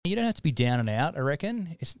you don't have to be down and out, I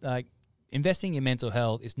reckon. It's like investing in your mental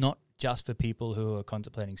health is not just for people who are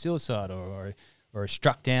contemplating suicide or are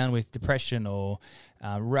struck down with depression or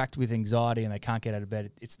racked with anxiety and they can't get out of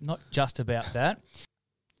bed. It's not just about that.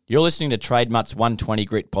 You're listening to Trademutt's 120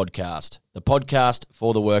 Grit podcast, the podcast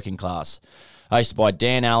for the working class, hosted by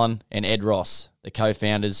Dan Allen and Ed Ross, the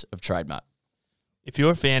co-founders of Trademutt. If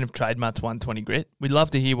you're a fan of Trademutt's 120 Grit, we'd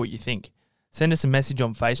love to hear what you think. Send us a message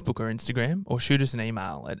on Facebook or Instagram or shoot us an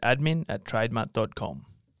email at admin@trademutt.com.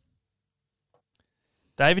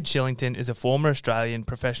 David Shillington is a former Australian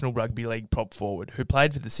professional rugby league prop forward who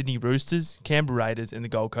played for the Sydney Roosters, Canberra Raiders and the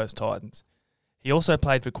Gold Coast Titans. He also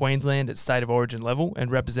played for Queensland at state of origin level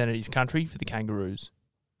and represented his country for the Kangaroos.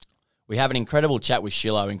 We have an incredible chat with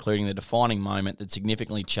Shillo, including the defining moment that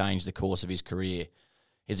significantly changed the course of his career,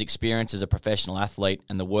 his experience as a professional athlete,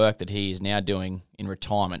 and the work that he is now doing in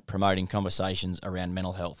retirement promoting conversations around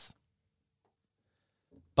mental health.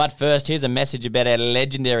 But first, here's a message about our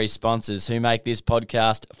legendary sponsors who make this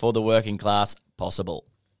podcast for the working class possible.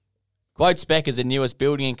 QuoteSpec is the newest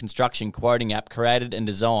building and construction quoting app created and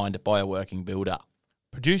designed by a working builder.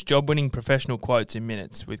 Produce job-winning professional quotes in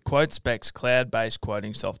minutes with QuoteSpec's cloud-based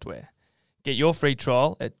quoting software. Get your free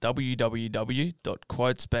trial at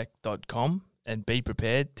www.quotespec.com and be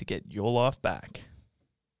prepared to get your life back.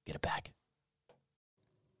 Get it back.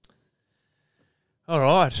 All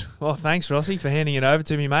right. Well, thanks, Rossi, for handing it over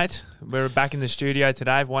to me, mate. We're back in the studio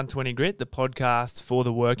today of 120 Grit, the podcast for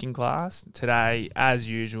the working class. Today, as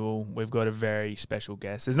usual, we've got a very special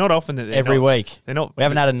guest. It's not often that Every week. They're not. We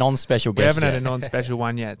haven't had a non-special guest We haven't yet. had a non-special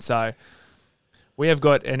one yet. So we have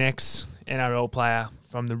got an ex-NRL player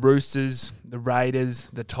from the Roosters, the Raiders,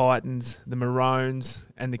 the Titans, the Maroons,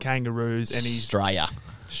 and the Kangaroos, and he's Australia,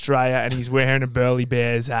 and he's wearing a Burleigh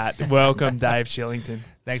Bears hat. Welcome, Dave Shillington.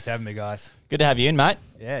 Thanks for having me, guys. Good to have you in, mate.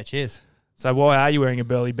 Yeah, cheers. So why are you wearing a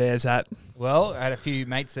Burleigh Bears hat? Well, I had a few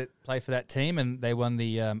mates that play for that team, and they won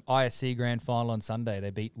the ISC Grand Final on Sunday.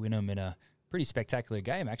 They beat Wynnum in a pretty spectacular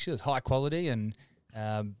game, actually. It was high quality, and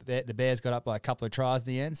the Bears got up by a couple of tries at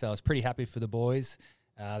the end, so I was pretty happy for the boys.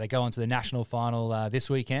 They go on to the national final this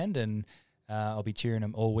weekend, and I'll be cheering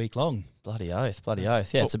them all week long. Bloody oath. Yeah,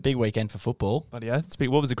 it's a big weekend for football. Bloody oath.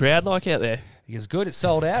 What was the crowd like out there? It was good. It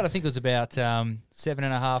sold out. I think it was about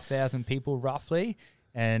 7,500 people roughly.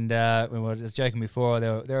 And when I was joking before,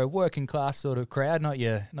 they're a working class sort of crowd, not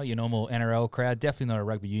your normal NRL crowd. Definitely not a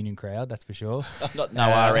rugby union crowd, that's for sure. No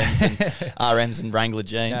RMs and Wrangler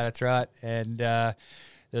jeans. No, that's right. And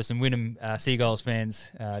there were some Wynnum Seagulls fans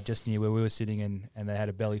just near where we were sitting, and they had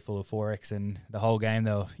a belly full of 4X, and the whole game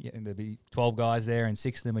there'd be 12 guys there, and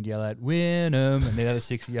 6 of them would yell out Wynnum, and the other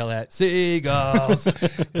 6 would yell out Seagulls.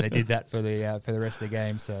 They did that for the rest of the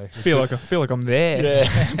game. So I feel like I'm there. Yeah,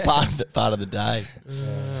 part of the day,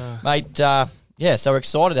 mate. So we're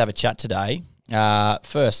excited to have a chat today.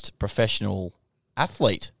 First professional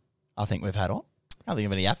athlete I think we've had on. I don't think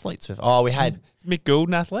of any athletes. We had Mick Gould,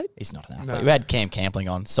 an athlete? He's not an athlete. No. We had Cam Campling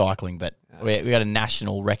on cycling, but we got a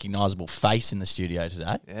national recognisable face in the studio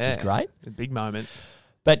today, which is great. A big moment.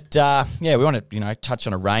 But we want to touch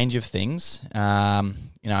on a range of things, and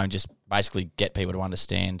just basically get people to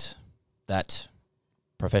understand that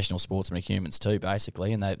professional sportsmen are humans too,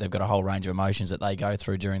 basically, and they've got a whole range of emotions that they go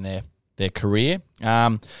through during their career.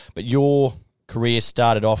 But your career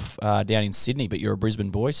started off down in Sydney, but you're a Brisbane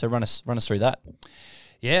boy, so run us through that.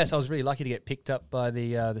 Yeah, so I was really lucky to get picked up by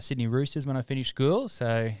the Sydney Roosters when I finished school.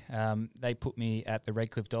 So they put me at the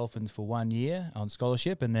Redcliffe Dolphins for 1 year on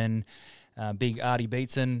scholarship, and then big Artie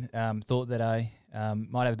Beetson thought that I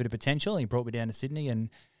might have a bit of potential, and he brought me down to Sydney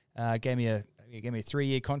and gave me a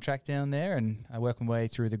 3-year contract down there, and I worked my way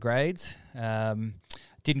through the grades.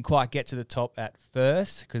 Didn't quite get to the top at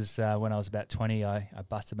first because when I was about 20, I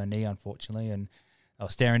busted my knee, unfortunately, and I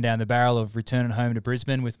was staring down the barrel of returning home to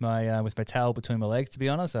Brisbane with my tail between my legs, to be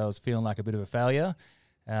honest. I was feeling like a bit of a failure.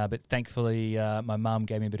 But thankfully, my mum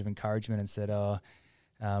gave me a bit of encouragement and said,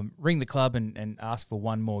 ring the club and ask for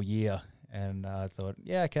 1 more year. And I thought,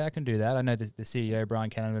 yeah, okay, I can do that. I know the CEO, Brian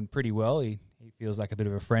Canavan, pretty well. He feels like a bit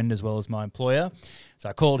of a friend as well as my employer. So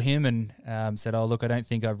I called him and said, oh, look, I don't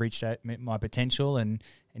think I've reached my potential, and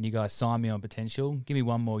you guys signed me on potential. Give me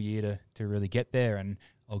 1 more year to really get there, and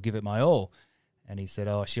I'll give it my all. And he said,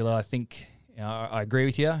 oh, Sheila, I think I agree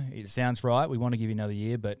with you. It sounds right. We want to give you another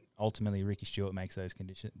year, but ultimately Ricky Stewart makes those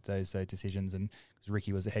decisions, and because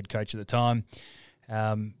Ricky was the head coach at the time.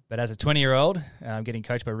 But as a 20-year-old, getting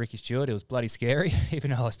coached by Ricky Stewart, it was bloody scary,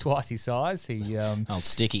 even though I was twice his size. Old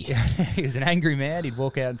sticky. He was an angry man. He'd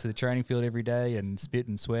walk out into the training field every day and spit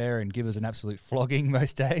and swear and give us an absolute flogging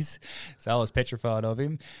most days. So I was petrified of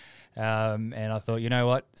him. And I thought, you know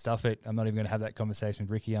what, stuff it. I'm not even going to have that conversation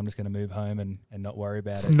with Ricky. I'm just going to move home and not worry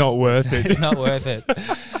about It's it. not worth it. It's not worth it.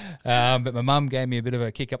 But my mum gave me a bit of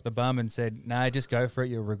a kick up the bum and said, no, just go for it.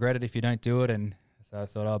 You'll regret it if you don't do it. And so I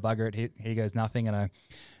thought, oh, bugger it. Here goes nothing. And I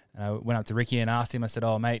went up to Ricky and asked him, I said,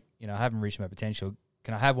 oh, mate, I haven't reached my potential.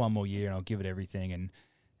 Can I have one more year and I'll give it everything? And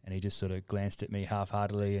he just sort of glanced at me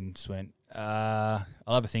half-heartedly and just went, I'll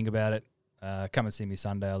have a think about it. Come and see me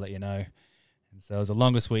Sunday. I'll let you know. And so it was the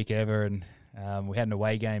longest week ever. And we had an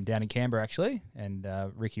away game down in Canberra, actually. And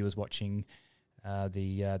Ricky was watching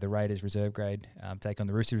the Raiders reserve grade take on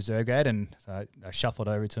the Roosters reserve grade. And so I shuffled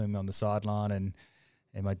over to him on the sideline and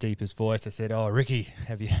in my deepest voice, I said, oh, Ricky,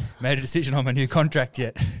 have you made a decision on my new contract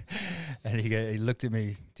yet? And he looked at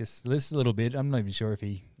me just a little bit. I'm not even sure if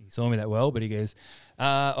he saw me that well, but he goes,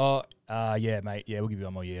 yeah, mate, yeah, we'll give you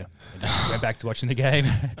one more year. And just went back to watching the game.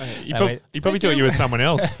 He probably thought you were someone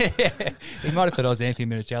else. He might have thought I was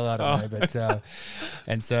Anthony Minicello, I don't know. But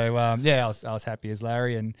and so, I was happy as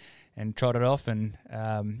Larry and trotted off and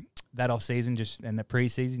that off season and the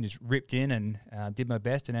pre-season just ripped in and did my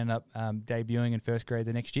best and ended up debuting in first grade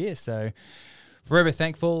the next year. So forever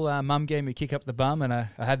thankful. Mum gave me a kick up the bum and I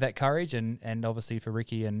had that courage and obviously for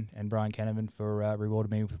Ricky and Brian Canavan for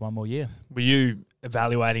rewarding me with one more year. Were you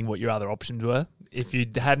evaluating what your other options were? If you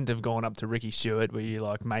hadn't have gone up to Ricky Stewart, were you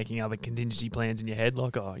like making other contingency plans in your head?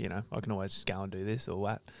 Like, I can always just go and do this or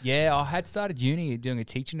what? Yeah, I had started uni doing a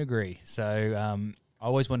teaching degree. So I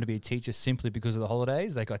always wanted to be a teacher simply because of the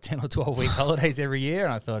holidays. They got 10 or 12 weeks holidays every year.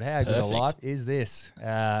 And I thought, how good a life is this?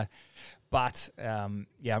 But I'm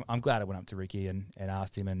glad I went up to Ricky and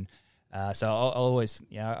asked him. And so I'll always,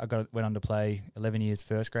 went on to play 11 years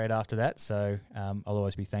first grade after that. So I'll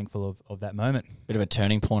always be thankful of that moment. Bit of a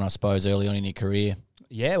turning point, I suppose, early on in your career.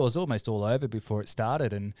 Yeah, it was almost all over before it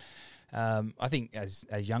started. And I think as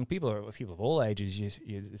young people or people of all ages,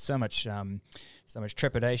 there's so much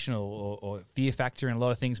trepidation or fear factor in a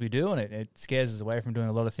lot of things we do, and it scares us away from doing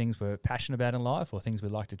a lot of things we're passionate about in life or things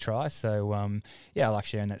we'd like to try. So I like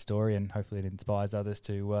sharing that story, and hopefully it inspires others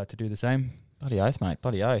to do the same. Bloody oath, mate.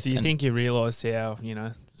 Bloody oath. Do you think you realised how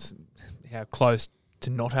close to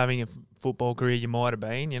not having a football career you might have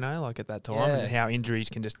been, like at that time, and how injuries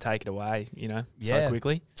can just take it away, so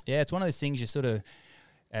quickly? Yeah, it's one of those things you sort of.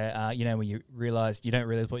 When you don't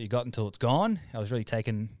realise what you got until it's gone. I was really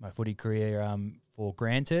taking my footy career for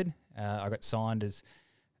granted. I got signed as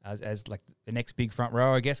like the next big front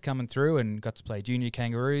row, I guess, coming through, and got to play junior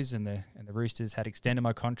Kangaroos, and the Roosters had extended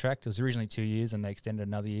my contract. It was originally 2 years, and they extended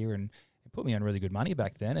another year, and it put me on really good money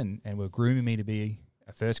back then, and were grooming me to be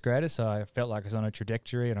a first grader. So I felt like I was on a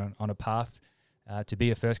trajectory and on a path to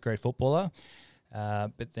be a first grade footballer.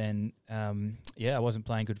 But then, I wasn't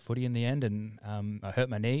playing good footy in the end, and I hurt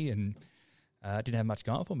my knee and didn't have much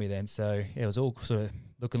going for me then. So it was all sort of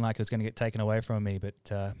looking like it was going to get taken away from me,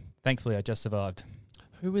 but thankfully I just survived.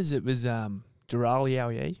 Who was it? Was Jarrali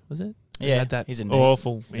Aoye, was it? Yeah, had that he's a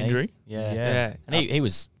awful injury. Yeah. And he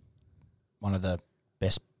was one of the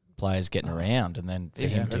best players getting around, and then for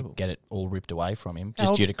him to get it all ripped away from him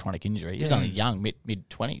just due to chronic injury. He was only young,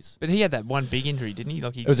 mid-20s. But he had that one big injury, didn't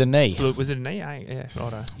he? It was a knee. Was it a knee? Yeah,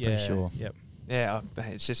 righto. Pretty sure. Yep. Yeah,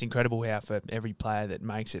 it's just incredible how for every player that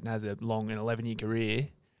makes it and has a long and 11-year career,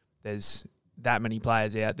 there's that many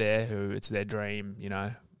players out there who it's their dream,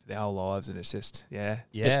 their whole lives, and it's just,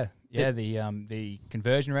 the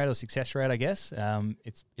conversion rate or success rate, I guess,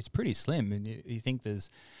 it's pretty slim. And you think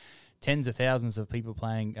there's tens of thousands of people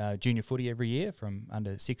playing junior footy every year from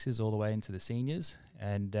under sixes all the way into the seniors.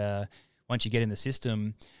 And once you get in the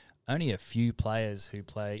system, only a few players who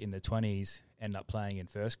play in the 20s end up playing in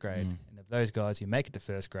first grade. And of those guys who make it to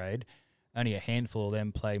first grade, only a handful of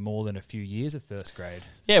them play more than a few years of first grade.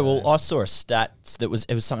 Yeah, well, I saw a stat that was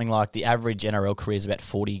something like the average NRL career is about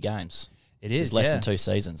 40 games. It is, less than 2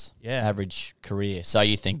 seasons. Yeah. Average career. So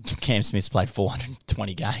you think Cam Smith's played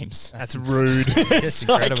 420 games. That's rude. Just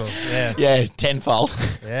incredible. Yeah, tenfold.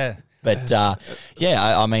 Yeah. But,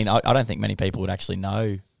 I mean, I don't think many people would actually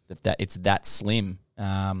know that it's that slim.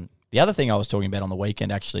 The other thing I was talking about on the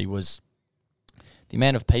weekend actually was the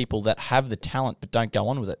amount of people that have the talent but don't go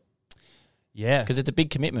on with it. Yeah. Because it's a big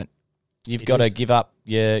commitment. You've got to give up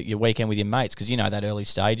your weekend with your mates because, that early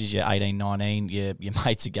stages, you're 18, 19, your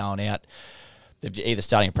mates are going out. They're either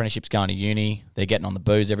starting apprenticeships, going to uni, they're getting on the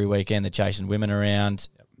booze every weekend, they're chasing women around.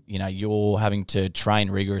 You're having to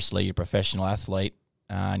train rigorously, you're a professional athlete,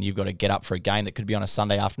 and you've got to get up for a game that could be on a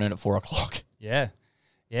Sunday afternoon at 4 o'clock. Yeah.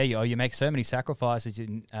 Yeah, you make so many sacrifices.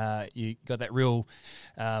 You got that real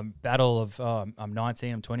battle of, I'm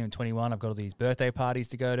 19, I'm 20, I'm 21. I've got all these birthday parties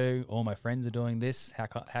to go to. All my friends are doing this. How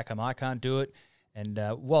come I can't do it? And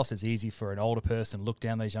whilst it's easy for an older person to look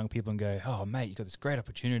down those young people and go, oh, mate, you've got this great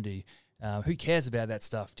opportunity. Who cares about that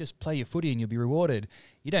stuff? Just play your footy and you'll be rewarded.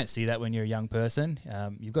 You don't see that when you're a young person.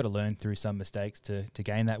 You've got to learn through some mistakes to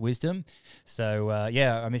gain that wisdom. So,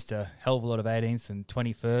 I missed a hell of a lot of 18th and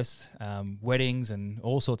 21st, weddings and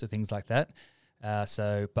all sorts of things like that.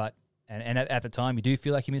 And at the time, you do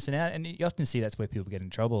feel like you're missing out. And you often see that's where people get in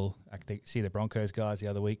trouble. Like they see the Broncos guys the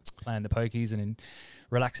other week playing the pokies and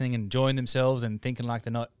relaxing and enjoying themselves and thinking like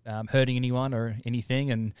they're not hurting anyone or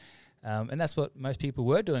anything. And that's what most people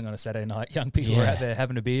were doing on a Saturday night. Young people were out there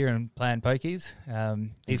having a beer and playing pokies.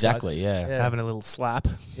 Exactly, guys, Having a little slap.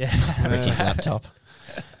 Yeah. Having his laptop.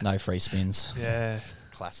 No free spins. Yeah.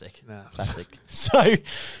 Classic. No. Classic. So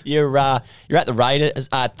you're at the Raiders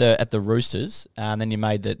at the Roosters, and then you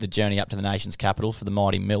made the journey up to the nation's capital for the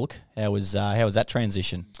mighty Milk. How was that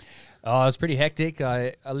transition? Oh, it was pretty hectic.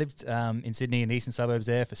 I lived in Sydney in the eastern suburbs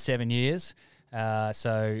there for 7 years. So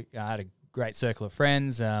I had a great circle of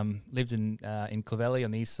friends. Lived in Clovelly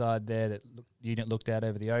on the east side there that unit looked out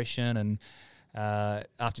over the ocean. And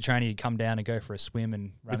after training, you'd come down and go for a swim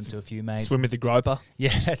and run into a few mates. Swim with the groper.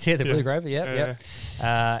 Yeah, that's it, the Blue Grover, yep.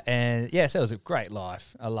 So it was a great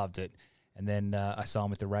life. I loved it. And then I signed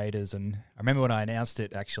with the Raiders. And I remember when I announced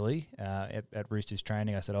it, actually, at Roosters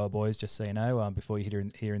training, I said, oh, boys, just so you know, before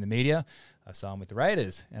you hear in the media, I signed with the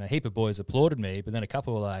Raiders. And a heap of boys applauded me, but then a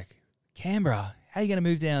couple were like, Canberra, how are you going to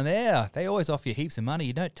move down there? They always offer you heaps of money.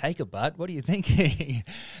 You don't take it, bud. What are you thinking?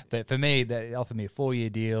 But for me, they offered me a 4-year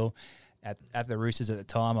deal. At the Roosters at the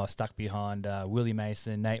time, I was stuck behind Willie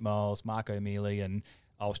Mason, Nate Miles, Mark O'Mealy, and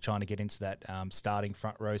I was trying to get into that starting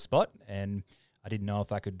front row spot, and I didn't know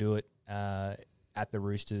if I could do it at the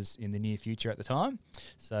Roosters in the near future at the time.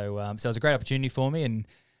 So it was a great opportunity for me, and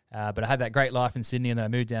but I had that great life in Sydney, and then I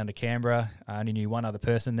moved down to Canberra. I only knew one other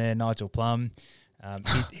person there, Nigel Plum.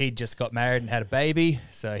 He'd just got married and had a baby,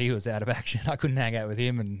 so he was out of action. I couldn't hang out with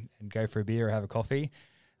him and go for a beer or have a coffee.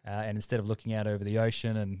 And instead of looking out over the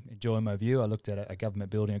ocean and enjoying my view, I looked at a government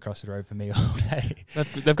building across the road from me all day.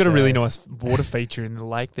 They've got a really nice water feature in the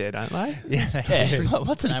lake there, don't they? Yeah.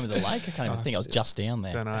 What's the name of the lake? I can't even think. I was just down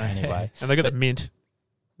there. Don't know. Anyway. And they've got the mint.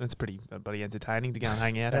 That's pretty bloody entertaining to go and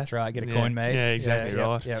hang out That's at. right. Get a coin, mate. Yeah, exactly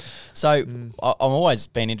right. Yep. So I'm always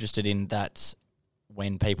been interested in that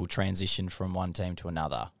when people transition from one team to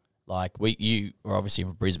another. Like you were obviously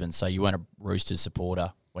from Brisbane, so you weren't a Roosters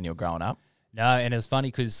supporter when you were growing up. No, and it was funny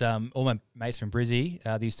because all my mates from Brizzy,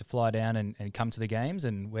 they used to fly down and come to the games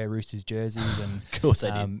and wear Roosters jerseys and of course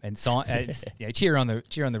they did. And cheer on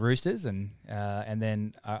the Roosters and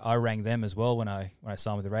then I rang them as well when I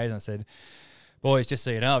signed with the Raiders and I said, boys, just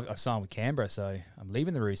so you know, I've signed with Canberra, so I'm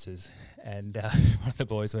leaving the Roosters. And one of the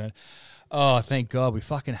boys went, oh, thank God, we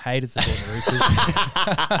fucking hated supporting the Roosters.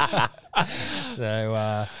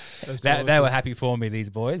 So they were happy for me, these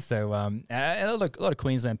boys. So a lot of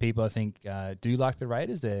Queensland people, I think, do like the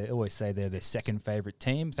Raiders. They always say they're their second favourite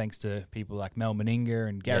team, thanks to people like Mel Meninga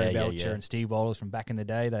and Gary Belcher and Steve Wallace from back in the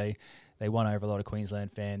day. They won over a lot of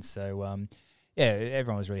Queensland fans. So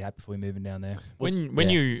everyone was really happy for me moving down there. When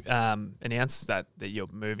you announced that you're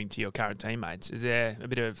moving to your current teammates, is there a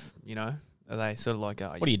bit of, are they sort of like,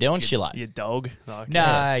 what are you doing, Shilla? Your dog? Like,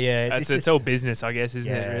 It's all business, I guess,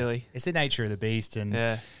 isn't it, really? It's the nature of the beast. And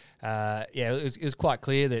it was quite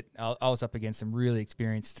clear that I was up against some really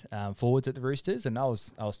experienced forwards at the Roosters, and I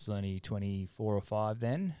was still only 24 or 5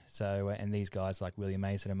 then. So and these guys like William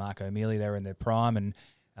Mason and Mark O'Mealy, they were in their prime and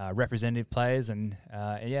representative players, and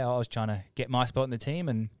I was trying to get my spot in the team,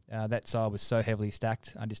 and that side was so heavily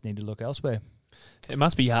stacked. I just needed to look elsewhere. It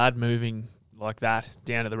must be hard moving like that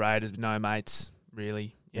down to the Raiders with no mates,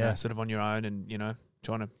 really. You know, sort of on your own, and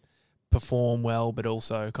trying to perform well, but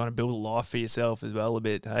also kind of build a life for yourself as well a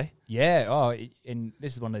bit, hey? Yeah. Oh, and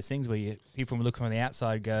this is one of those things where people from looking from the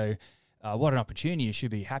outside go, what an opportunity. You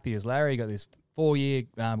should be happy as Larry. You got this 4-year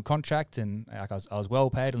contract, and I was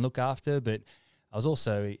well paid and looked after, but I was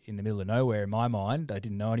also in the middle of nowhere in my mind. I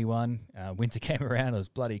didn't know anyone. Winter came around. It was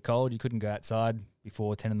bloody cold. You couldn't go outside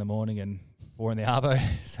before 10 in the morning and 4 in the arvo.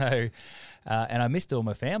 So, and I missed all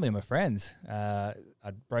my family and my friends.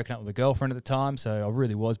 I'd broken up with a girlfriend at the time, so I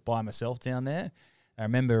really was by myself down there. I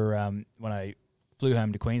remember when I flew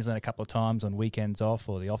home to Queensland a couple of times on weekends off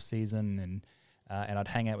or the off season, and I'd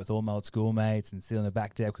hang out with all my old schoolmates and sit on the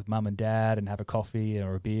back deck with mum and dad and have a coffee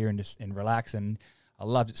or a beer and just relax. And I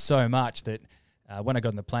loved it so much that when I got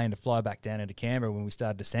on the plane to fly back down into Canberra, when we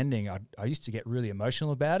started descending, I used to get really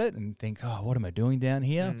emotional about it and think, oh, what am I doing down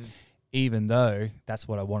here? Even though that's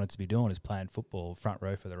what I wanted to be doing, is playing football front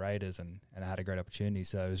row for the Raiders, and I had a great opportunity.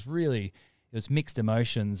 So it was mixed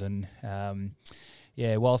emotions, and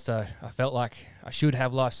yeah, whilst I felt like I should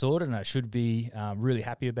have life sorted and I should be really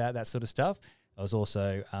happy about that sort of stuff, I was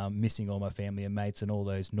also missing all my family and mates and all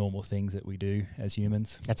those normal things that we do as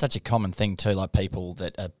humans. That's such a common thing too. Like people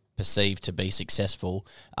that are perceived to be successful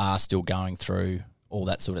are still going through all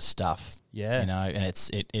that sort of stuff. Yeah. You know, and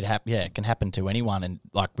it can happen to anyone. And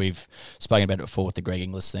like we've spoken about it before with the Greg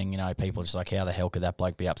Inglis thing, you know, people are just like, how the hell could that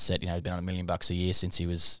bloke be upset? You know, he's been on $1 million a year since he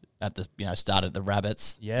was at the, you know, started at the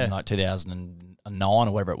Rabbits in like 2009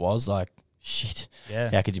 or whatever it was. Like, shit. Yeah.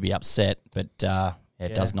 How could you be upset? But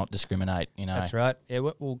it does not discriminate, you know. That's right. Yeah,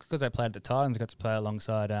 well, because I played at the Titans, I got to play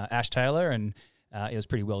alongside Ash Taylor, and it was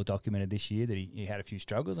pretty well documented this year that he had a few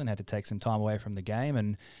struggles and had to take some time away from the game.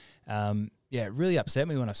 And it really upset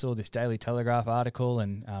me when I saw this Daily Telegraph article,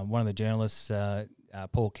 and one of the journalists,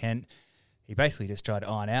 Paul Kent, he basically just tried to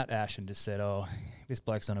iron out Ash and just said, oh, this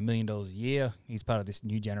bloke's on $1 million a year. He's part of this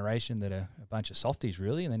new generation that are a bunch of softies,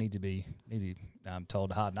 really, and they need to be told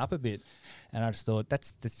to harden up a bit. And I just thought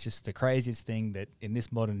that's just the craziest thing, that in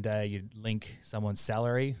this modern day you'd link someone's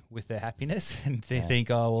salary with their happiness, and they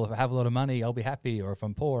think, oh, well, if I have a lot of money, I'll be happy, or if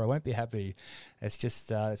I'm poor, I won't be happy. It's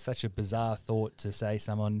just it's such a bizarre thought to say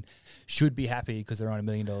someone should be happy because they're on $1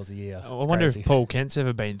 million a year. I wonder if Paul Kent's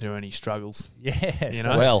ever been through any struggles. Yeah, you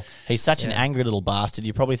know. Well, he's such an angry little bastard.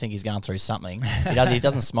 You probably think he's going through something. He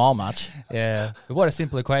doesn't smile much. Yeah, but what a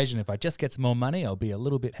simple equation. If I just get some more money, I'll be a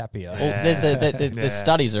little bit happier. Well, the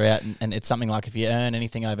studies are out, and it's something like if you earn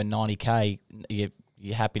anything over 90K,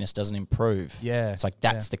 your happiness doesn't improve. Yeah. It's like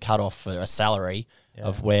that's the cutoff for a salary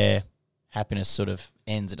of where happiness sort of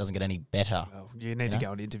ends. It doesn't get any better. Well, you need to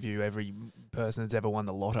go and interview every person that's ever won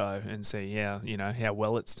the lotto and see how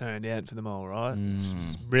well it's turned out for them all, right?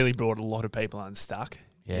 It's really brought a lot of people unstuck.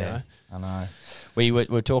 Yeah, you know? I know. We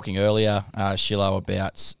were talking earlier, Shilo,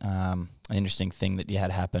 about an interesting thing that you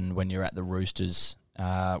had happen when you were at the Roosters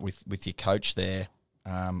with your coach there,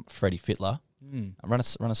 Freddie Fittler. Run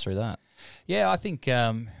us through that. Yeah, I think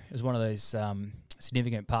it was one of those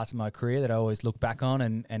significant parts of my career that I always look back on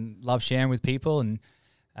and love sharing with people. And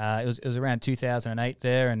it was around 2008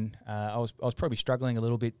 there, and I was probably struggling a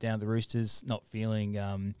little bit down at the Roosters, not feeling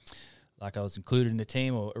like I was included in the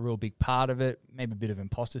team or a real big part of it. Maybe a bit of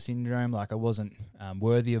imposter syndrome, like I wasn't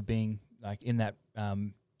worthy of being like in that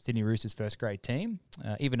Sydney Roosters first grade team.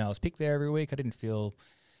 Even though I was picked there every week, I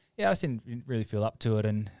just didn't really feel up to it,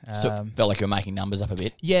 and So felt like you were making numbers up a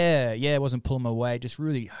bit. Yeah, I wasn't pulling my weight. Just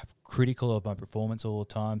really critical of my performance all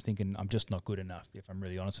the time, thinking I'm just not good enough. If I'm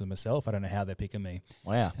really honest with myself, I don't know how they're picking me.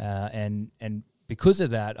 Wow. And because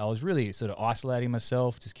of that, I was really sort of isolating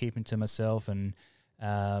myself, just keeping to myself, and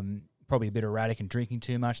probably a bit erratic and drinking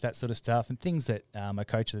too much, that sort of stuff, and things that my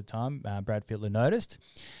coach at the time, Brad Fittler, noticed,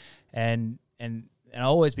 and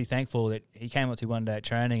I'll always be thankful that he came up to one day at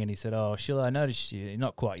training and he said, oh, Shilo, I noticed you're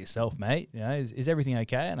not quite yourself, mate. You know, is everything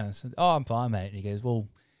okay? And I said, oh, I'm fine, mate. And he goes, well,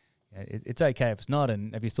 it's okay if it's not.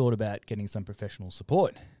 And have you thought about getting some professional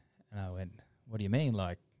support? And I went, what do you mean?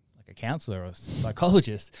 Like a counsellor or a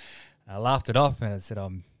psychologist? And I laughed it off and I said,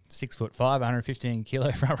 I'm 6'5", 115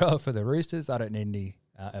 kilo front rower for the Roosters. I don't need any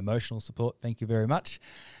emotional support. Thank you very much.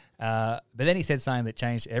 But then he said something that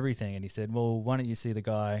changed everything. And he said, well, why don't you see the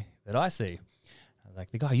guy that I see? Like,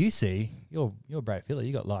 the guy you see, you're Brad Fittler,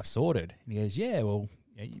 you got life sorted. And he goes, yeah, well,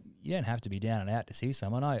 you don't have to be down and out to see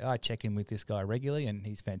someone. I check in with this guy regularly, and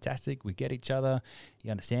he's fantastic. We get each other. He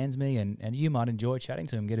understands me, and you might enjoy chatting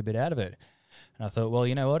to him, get a bit out of it. And I thought, well,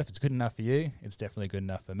 you know what? If it's good enough for you, it's definitely good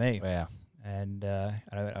enough for me. Wow. And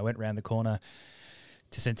I went around the corner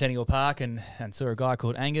to Centennial Park and saw a guy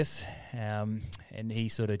called Angus, and he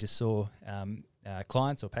sort of just saw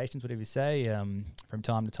clients or patients, whatever you say, from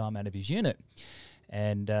time to time out of his unit.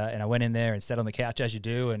 And I went in there and sat on the couch as you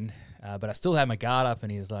do, but I still had my guard up.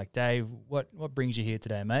 And he was like, "Dave, what brings you here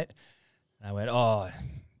today, mate?" And I went, "Oh,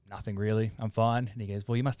 nothing really. I'm fine." And he goes,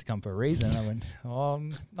 "Well, you must have come for a reason." And I went, "Oh,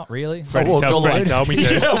 not really." Freddie told me to.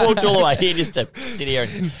 I walked all the way here just to sit here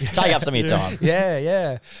and take up some of your time.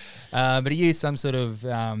 Yeah. But he used some sort of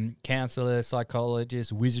counsellor,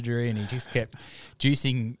 psychologist, wizardry, and he just kept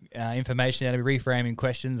juicing information out of me, reframing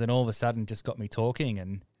questions, and all of a sudden just got me talking.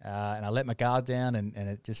 And I let my guard down, and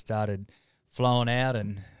it just started flowing out,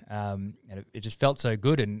 and it just felt so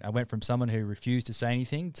good. And I went from someone who refused to say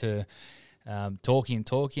anything to talking,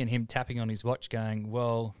 and him tapping on his watch going,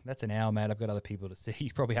 "Well, that's an hour, mate. I've got other people to see.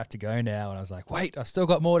 You probably have to go now." And I was like, "Wait, I've still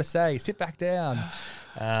got more to say. Sit back down."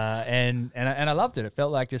 And I loved it. It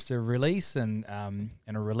felt like just a release and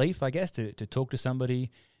a relief, I guess, to talk to somebody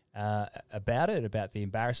about the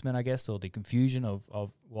embarrassment, I guess, or the confusion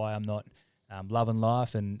of why I'm not loving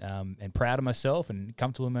life and proud of myself and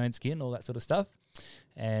comfortable in my own skin, all that sort of stuff.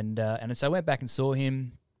 And so I went back and saw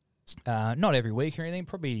him. not every week or anything,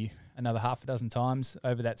 probably another half a dozen times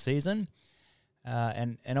over that season.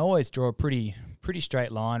 And I always draw a pretty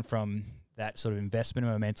straight line from that sort of investment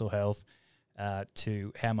in my mental health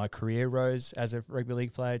to how my career rose as a rugby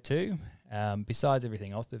league player too. Besides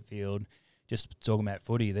everything off the field, just talking about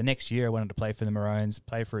footy. The next year I wanted to play for the Maroons,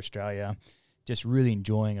 play for Australia, just really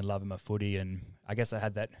enjoying and loving my footy. And I guess I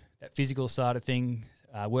had that physical side of thing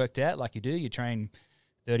worked out like you do. You train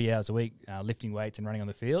 30 hours a week lifting weights and running on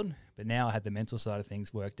the field. But now I had the mental side of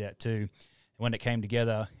things worked out too. And when it came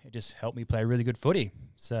together, it just helped me play really good footy.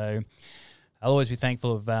 So I'll always be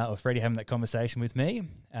thankful of Freddie having that conversation with me,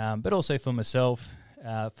 but also for myself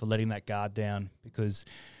for letting that guard down, because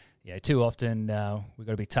too often we've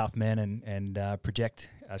got to be tough men and project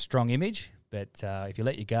a strong image. But if you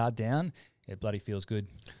let your guard down, it bloody feels good.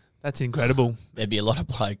 That's incredible. There'd be a lot of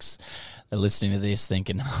blokes that are listening to this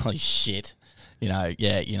thinking, holy shit,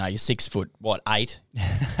 you're 6 foot, 8,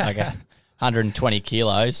 like 120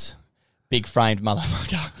 kilos, big framed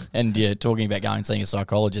motherfucker, and you're talking about going and seeing a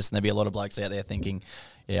psychologist, and there'd be a lot of blokes out there thinking,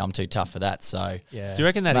 yeah, I'm too tough for that. So, do you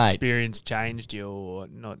reckon that experience changed you or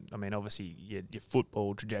not? I mean, obviously your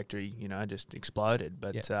football trajectory, just exploded,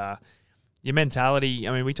 but your mentality,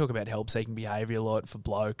 I mean, we talk about help-seeking behaviour a lot for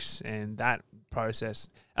blokes, and that process.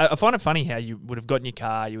 I find it funny how you would have got in your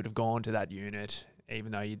car, you would have gone to that unit,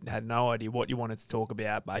 even though you had no idea what you wanted to talk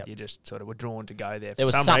about, but you just sort of were drawn to go there for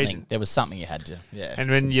some reason. There was something you had to, And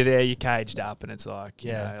when you're there, you're caged up, and it's like,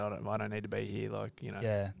 I don't need to be here. Like,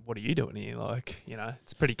 what are you doing here? Like,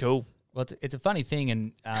 it's pretty cool. Well, it's a funny thing,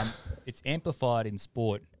 and it's amplified in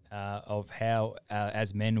sport of how,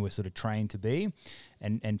 as men, we're sort of trained to be.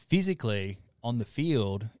 And physically, on the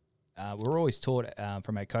field, we're always taught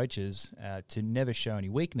from our coaches to never show any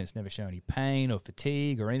weakness, never show any pain or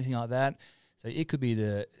fatigue or anything like that. So it could be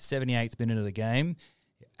the 78th minute of the game,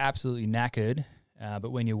 you're absolutely knackered,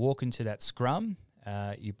 but when you walk into that scrum,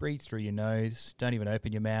 you breathe through your nose, don't even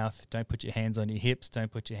open your mouth, don't put your hands on your hips,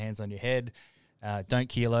 don't put your hands on your head, don't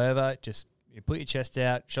keel over, just you put your chest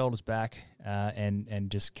out, shoulders back,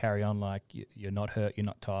 and just carry on like you're not hurt, you're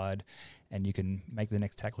not tired, and you can make the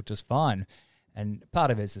next tackle just fine. And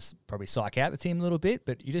part of it is just probably psych out the team a little bit,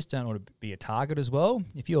 but you just don't want to be a target as well.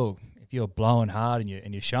 If you're blowing hard and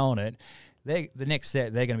you're showing it, the next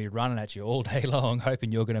set they're going to be running at you all day long,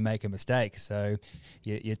 hoping you're going to make a mistake. So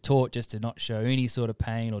you're taught just to not show any sort of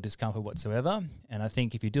pain or discomfort whatsoever. And I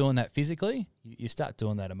think if you're doing that physically, you start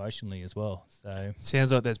doing that emotionally as well. So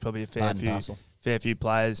sounds like there's probably a fair few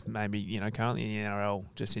players, maybe currently in the NRL,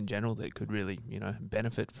 just in general, that could really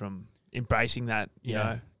benefit from embracing that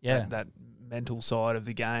that mental side of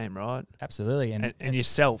the game, right? Absolutely, and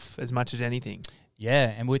yourself as much as anything.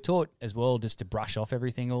 Yeah, and we're taught as well just to brush off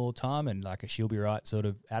everything all the time and like a she'll be right sort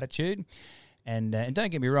of attitude. And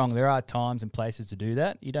don't get me wrong, there are times and places to do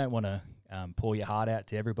that. You don't want to pour your heart out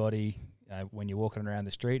to everybody when you're walking around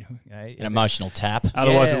the street. An emotional tap.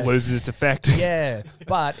 Otherwise it loses its effect. Yeah,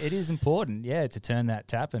 but it is important, to turn that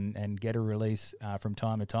tap and get a release from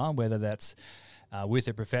time to time, whether that's with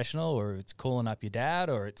a professional, or it's calling up your dad,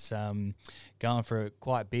 or it's going for a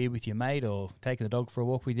quiet beer with your mate, or taking the dog for a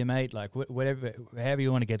walk with your mate, like whatever, however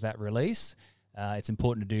you want to get that release. It's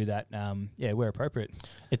important to do that, where appropriate.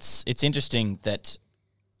 It's interesting that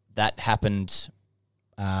happened,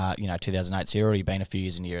 2008, so you've already been a few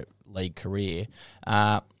years in your league career.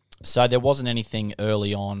 So there wasn't anything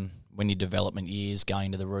early on when your development years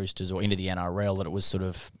going to the Roosters or into the NRL that it was sort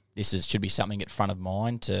of, should be something at front of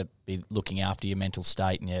mind to be looking after your mental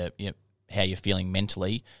state and your how you're feeling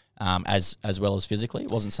mentally, as well as physically.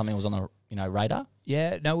 It wasn't something that was on the radar.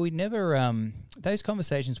 Yeah, no, we never. Those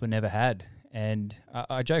conversations were never had, and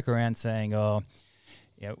I joke around saying,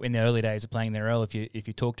 in the early days of playing the NRL, if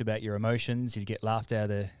you talked about your emotions, you'd get laughed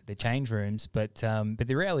out of the change rooms. But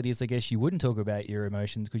the reality is, I guess you wouldn't talk about your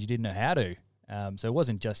emotions because you didn't know how to. So it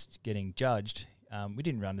wasn't just getting judged. We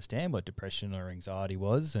didn't understand what depression or anxiety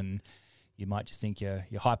was, and you might just think you're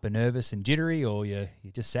hyper nervous and jittery, or you're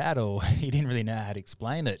just sad, or you didn't really know how to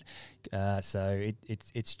explain it. So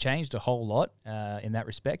it's changed a whole lot in that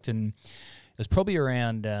respect, and it was probably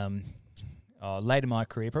around late in my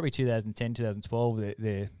career, probably 2010, 2012,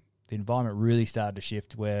 the environment really started to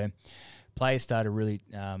shift, where players started really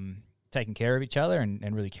taking care of each other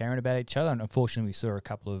and really caring about each other. And unfortunately, we saw a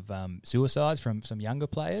couple of suicides from some younger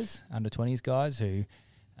players, under 20s guys, who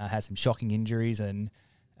had some shocking injuries and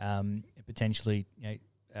potentially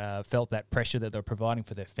felt that pressure that they're providing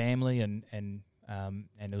for their family, and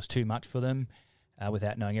it was too much for them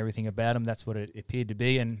without knowing everything about them. That's what it appeared to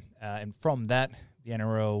be. And from that, the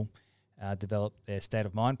NRL developed their State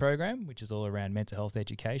of Mind program, which is all around mental health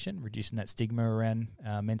education, reducing that stigma around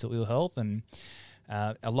mental ill health, and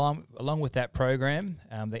Along with that program,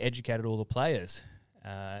 they educated all the players,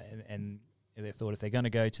 and they thought if they're going to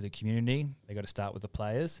go to the community, they got to start with the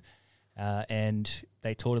players, and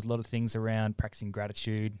they taught us a lot of things around practicing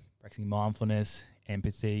gratitude, practicing mindfulness,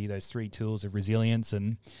 empathy, those 3 tools of resilience,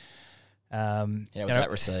 and How was that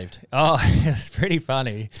received? Oh, it's pretty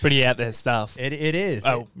funny. It's pretty out there stuff. It is.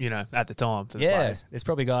 Oh, at the time for the players. There's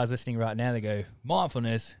probably guys listening right now that go,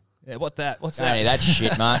 mindfulness. Yeah, what's that? Hey, that's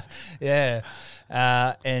shit, mate. Yeah.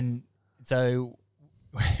 And so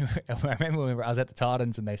I remember when I was at the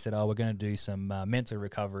Titans and they said, we're going to do some mental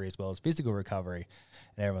recovery as well as physical recovery.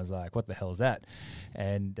 And everyone's like, what the hell is that?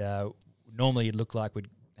 And normally it'd look like we'd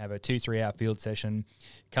have a 2-3 hour field session,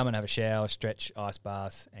 come and have a shower, stretch, ice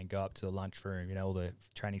baths, and go up to the lunchroom. You know, all the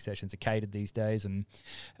training sessions are catered these days. And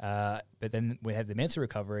but then we had the mental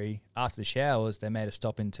recovery. After the showers, they made us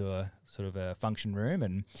stop into a sort of a function room,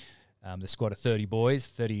 and the squad of 30 boys,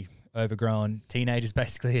 30 overgrown teenagers,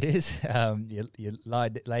 basically it is. You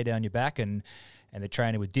lay down your back, and the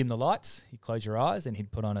trainer would dim the lights, you'd close your eyes, and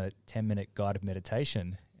he'd put on a 10-minute guided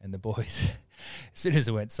meditation. And the boys, as soon as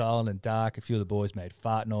it went silent and dark, a few of the boys made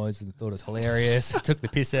fart noise and thought it was hilarious, took the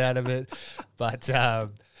piss out of it. But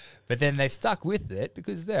then they stuck with it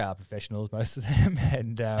because they are professionals, most of them,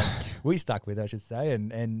 and we stuck with it, I should say.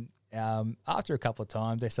 And after a couple of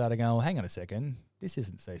times, they started going, well, hang on a second, this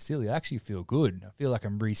isn't so silly. I actually feel good. I feel like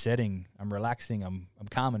I'm resetting. I'm relaxing. I'm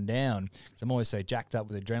calming down because I'm always so jacked up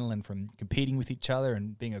with adrenaline from competing with each other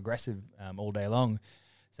and being aggressive all day long.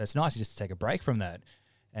 So it's nice just to take a break from that.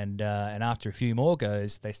 And after a few more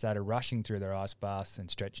goes, they started rushing through their ice baths and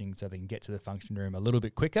stretching so they can get to the function room a little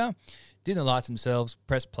bit quicker. Dim the lights themselves,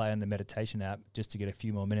 press play on the meditation app just to get a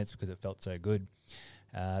few more minutes because it felt so good.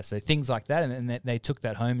 So things like that, and they took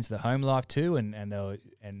that home into the home life too, and they were,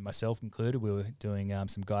 and myself included, we were doing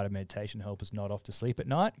some guided meditation to help us nod off to sleep at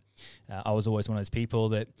night. I was always one of those people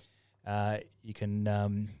that you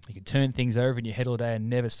can turn things over in your head all day and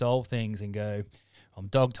never solve things and go, I'm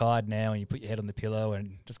dog tired now, and you put your head on the pillow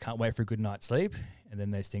and just can't wait for a good night's sleep. And then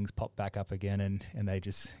those things pop back up again, and they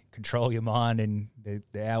just control your mind, and the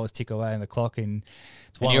hours tick away on the clock. And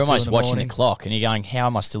you're almost watching the clock, and you're going, how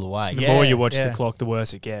am I still awake? The more you watch the clock, the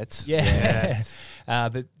worse it gets. Yeah.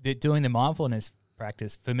 But doing the mindfulness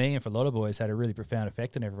practice, for me and for a lot of boys, had a really profound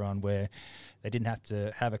effect on everyone, where they didn't have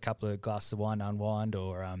to have a couple of glasses of wine to unwind,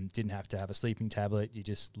 or didn't have to have a sleeping tablet. You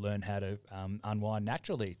just learn how to unwind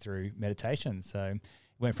naturally through meditation. So it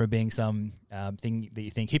went from being some thing that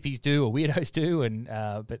you think hippies do or weirdos do, and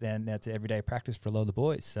but then that's everyday practice for a lot of the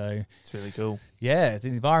boys. So it's really cool. Yeah, the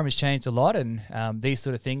environment's changed a lot, and these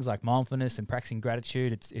sort of things like mindfulness and practicing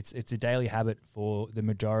gratitude, it's a daily habit for the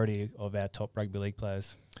majority of our top rugby league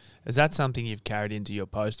players. Is that something you've carried into your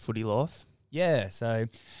post-footy life? Yeah, so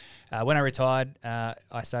when I retired,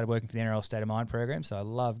 I started working for the NRL State of Mind program, so I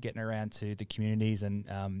love getting around to the communities and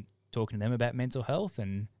talking to them about mental health,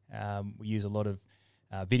 and we use a lot of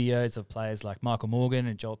videos of players like Michael Morgan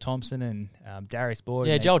and Joel Thompson and Darius Boyd.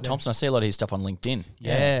 Yeah, Joel Thompson, I see a lot of his stuff on LinkedIn.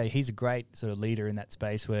 Yeah, he's a great sort of leader in that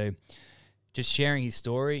space where just sharing his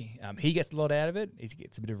story, he gets a lot out of it. He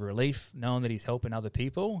gets a bit of relief knowing that he's helping other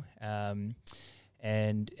people.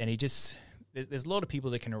 And he just, there's a lot of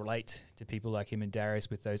people that can relate to people like him and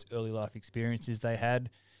Darius with those early life experiences they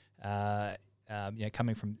had,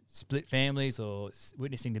 coming from split families or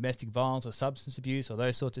witnessing domestic violence or substance abuse or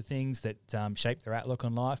those sorts of things that shape their outlook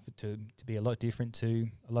on life to be a lot different to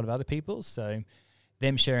a lot of other people's. So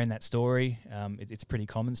them sharing that story, it's a pretty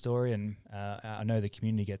common story, and I know the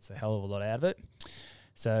community gets a hell of a lot out of it.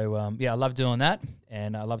 So, I love doing that,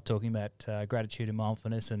 and I love talking about gratitude and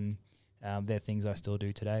mindfulness, and they're things I still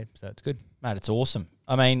do today, so it's good. Mate, it's awesome.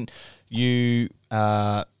 I mean, you,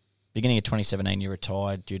 beginning of 2017, you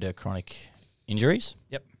retired due to chronic injuries.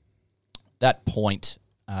 Yep. That point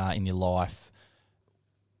in your life,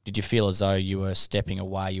 did you feel as though you were stepping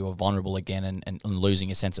away, you were vulnerable again and losing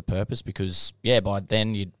a sense of purpose? Because, by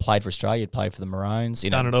then you'd played for Australia, you'd played for the Maroons.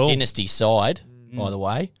 Done it all. Dynasty side, by the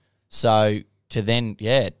way. So to then,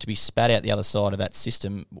 to be spat out the other side of that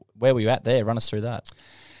system, where were you at there? Run us through that.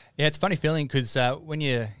 Yeah, it's a funny feeling because when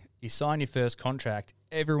you sign your first contract,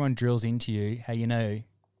 everyone drills into you how you know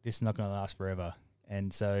this is not going to last forever.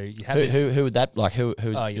 And so you have who would that, like, who's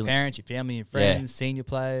your parents, your family, your friends, senior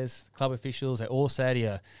players, club officials, they all say to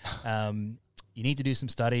you, you need to do some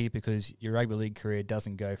study because your rugby league career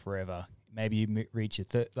doesn't go forever. Maybe you reach your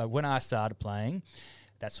third. Like when I started playing,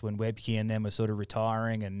 that's when Webke and them were sort of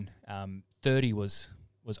retiring, and 30 was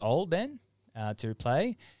old then to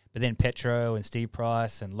play. But then Petro and Steve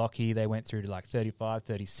Price and Lockie, they went through to like 35,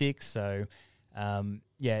 36. So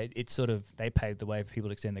it's sort of, they paved the way for people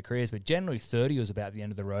to extend their careers, but generally 30 was about the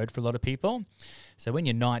end of the road for a lot of people. So when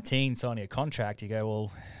you're 19 signing a contract, you go,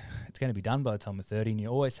 well, it's going to be done by the time of 30, and you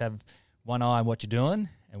always have one eye on what you're doing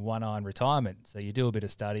and one eye on retirement. So you do a bit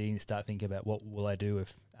of studying, you start thinking about what will I do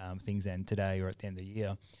if things end today or at the end of the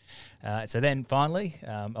year. So then finally,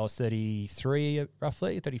 I was 33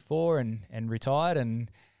 roughly, 34 and retired, and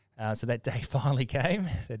so that day finally came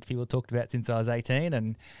that people talked about since I was 18,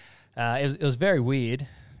 and it was very weird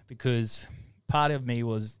because part of me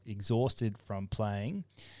was exhausted from playing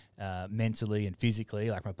mentally and physically.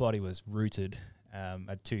 Like my body was rooted. I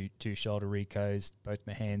had two shoulder recos, both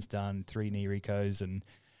my hands done, 3 knee recos, and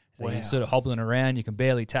so you're sort of hobbling around. You can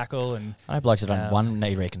barely tackle. And I know blokes have done one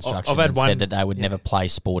knee reconstruction I've had and said that they would never play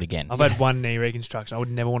sport again. I've had one knee reconstruction. I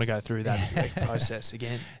would never want to go through that process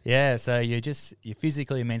again. Yeah, so you're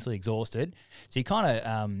physically and mentally exhausted. So you're kind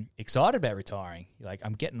of excited about retiring. You're like,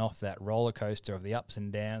 I'm getting off that roller coaster of the ups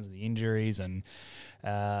and downs and the injuries, and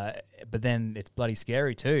but then it's bloody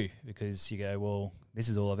scary too, because you go, well, this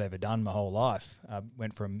is all I've ever done my whole life. I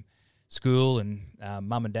went from school, and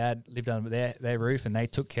mum and dad lived under their roof, and they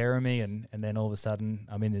took care of me, and then all of a sudden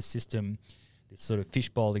I'm in this system, this sort of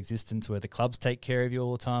fishbowl existence where the clubs take care of you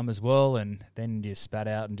all the time as well, and then you're spat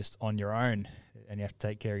out and just on your own, and you have to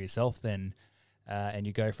take care of yourself then. And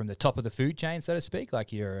you go from the top of the food chain, so to speak,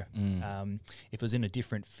 like you're, if it was in a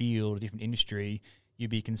different field, a different industry,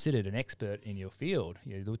 you'd be considered an expert in your field.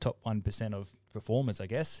 You're the top 1% of performers, I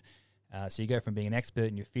guess. So you go from being an expert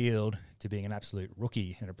in your field to being an absolute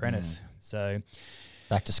rookie, an apprentice. So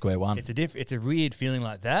back to square one. It's a weird feeling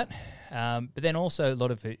like that. But then also a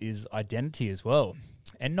lot of it is identity as well.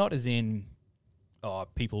 And not as in,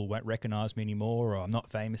 people won't recognise me anymore, or I'm not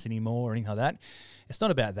famous anymore, or anything like that. It's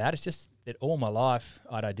not about that. It's just that all my life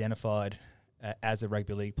I'd identified as a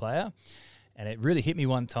rugby league player. And it really hit me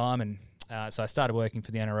one time, and so I started working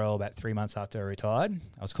for the NRL about 3 months after I retired.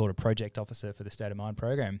 I was called a project officer for the State of Mind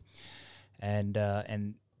program.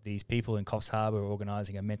 And these people in Coffs Harbour were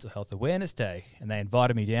organising a mental health awareness day, and they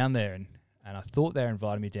invited me down there, and I thought they were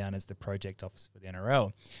inviting me down as the project officer for the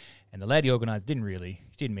NRL. And the lady organiser she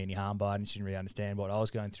didn't mean any harm by it, and she didn't really understand what I was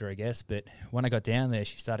going through, I guess. But when I got down there,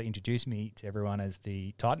 she started introducing me to everyone as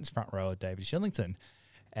the Titans front rower, David Shillington.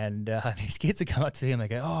 And these kids would come up to me and they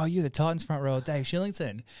go, "Oh, you're the Titans front rower, Dave Shillington."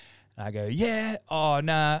 And I go, "Yeah,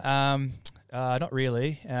 not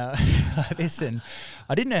really." Listen,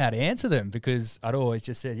 I didn't know how to answer them because I'd always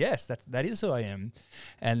just said, "Yes, that is who I am."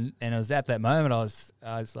 And it was at that moment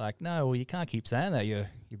I was like, "No, well, you can't keep saying that.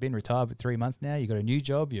 You've been retired for 3 months now. You got a new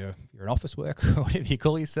job. You're an office worker or whatever you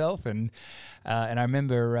call yourself." And I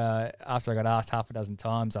remember after I got asked half a dozen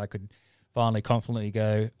times, I could finally confidently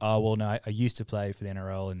go, "Oh, well, no, I used to play for the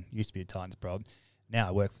NRL and used to be a Titans prob. Now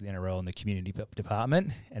I work for the NRL in the community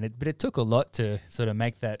department," but it took a lot to sort of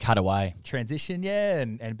make that cut away transition,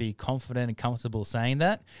 and be confident and comfortable saying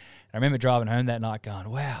that. I remember driving home that night going,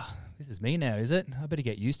 "Wow, this is me now, is it? I better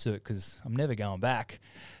get used to it because I'm never going back."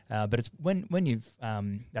 But it's when you've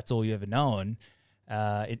that's all you ever known.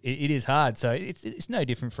 It is hard. So it's no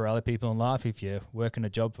different for other people in life. If you're working a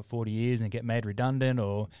job for 40 years and get made redundant,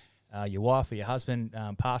 or your wife or your husband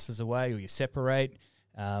passes away, or you separate.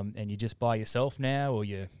 And you're just by yourself now, or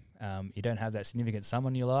you don't have that significant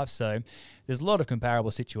someone in your life. So there's a lot of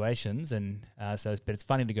comparable situations, and but it's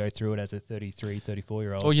funny to go through it as a 33,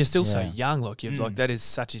 34-year-old. Well, you're still so young. Like that is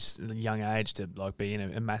such a young age to be in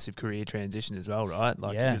a massive career transition as well, right?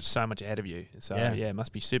 There's so much ahead of you. So it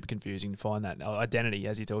must be super confusing to find that identity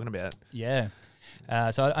as you're talking about. Yeah.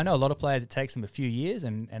 So I know a lot of players, it takes them a few years,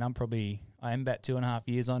 and I am about 2.5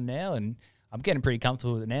 years on now, and I'm getting pretty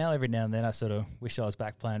comfortable with it now. Every now and then I sort of wish I was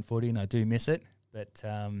back playing footy, and I do miss it. But,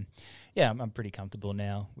 I'm pretty comfortable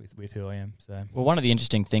now with who I am. So, well, one of the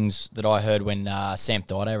interesting things that I heard when Sam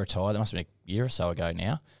Thaiday retired, that must have been a year or so ago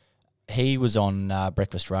now, he was on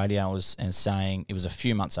Breakfast Radio and saying it was a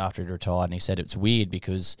few months after he retired, and he said it's weird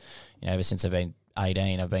because, ever since I've been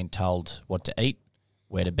 18, I've been told what to eat,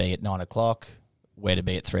 where to be at 9 o'clock, where to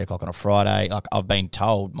be at 3 o'clock on a Friday. Like, I've been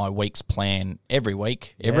told my week's plan every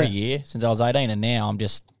week, every year since I was 18, and now I'm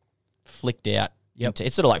just flicked out. Yep.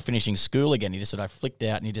 It's sort of like finishing school again. You just sort of flicked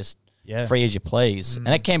out and you just free as you please. And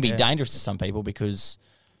that can be dangerous to some people because,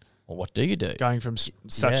 well, what do you do? Going from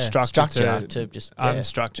such structure to just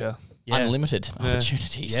unstructure. Unlimited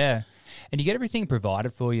opportunities. Yeah. And you get everything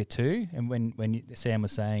provided for you too. And when Sam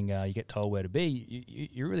was saying you get told where to be,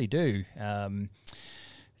 you really do.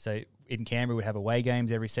 So in Canberra, we'd have away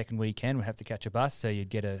games every second weekend. We'd have to catch a bus. So you'd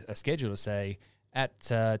get a schedule to say, at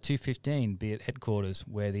 2:15, be at headquarters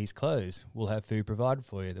where these close. We'll have food provided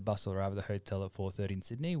for you. The bus will arrive at the hotel at 4:30 in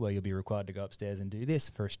Sydney, where you'll be required to go upstairs and do this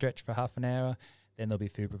for a stretch for half an hour. Then there'll be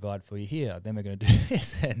food provided for you here. Then we're going to do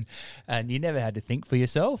this. And you never had to think for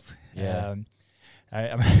yourself. Yeah.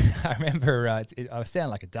 I remember, I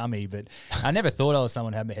sound like a dummy, but I never thought I was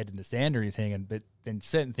someone who had my head in the sand or anything. But then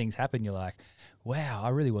certain things happen, you're like, wow, I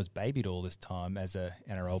really was babied all this time as a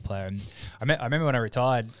NRL player. And I remember when I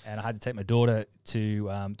retired and I had to take my daughter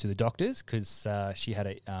to the doctors because she had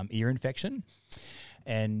a ear infection.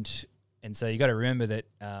 And so you got to remember that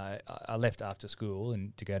I left after school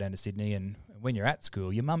and to go down to Sydney. And when you're at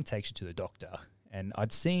school, your mum takes you to the doctor. And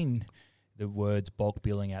I'd seen the words bulk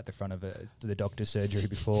billing out the front of the doctor's surgery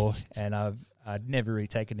before, and I'd never really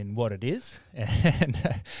taken in what it is.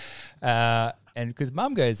 And because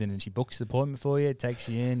mum goes in and she books the appointment for you, takes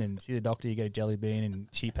you in and see the doctor, you get a jelly bean and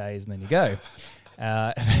she pays and then you go.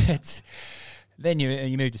 Then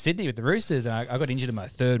you move to Sydney with the Roosters, and I got injured in my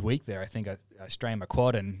third week there. I think I strained my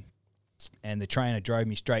quad, and the trainer drove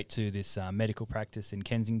me straight to this medical practice in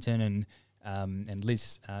Kensington, and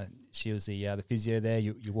Liz, she was the physio there.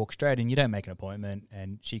 You walk straight in, you don't make an appointment,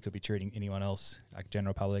 and she could be treating anyone else, like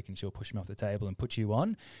general public, and she'll push them off the table and put you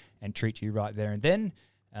on and treat you right there and then.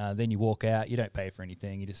 Then you walk out, you don't pay for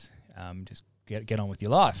anything, you just get on with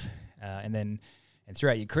your life. And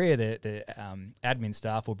throughout your career, the admin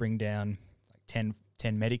staff will bring down like 10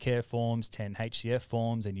 Medicare forms, 10 HCF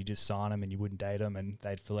forms, and you just sign them and you wouldn't date them, and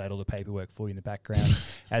they'd fill out all the paperwork for you in the background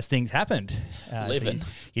as things happened. Living. So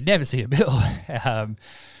you'd never see a bill.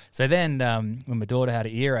 So then when my daughter had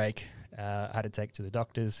an earache, I had to take her to the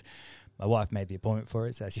doctors. My wife made the appointment for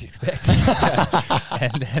us, as you'd expect.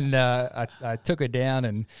 And then I took her down,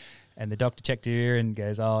 and the doctor checked her ear and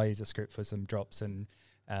goes, oh, here's a script for some drops, and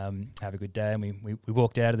have a good day. And we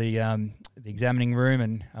walked out of the examining room,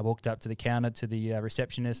 and I walked up to the counter to the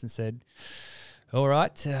receptionist and said, all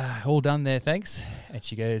right, all done there, thanks. And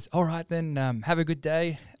she goes, all right then, have a good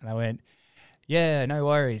day. And I went, yeah, no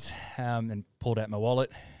worries, and pulled out my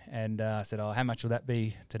wallet, and I said, oh, how much will that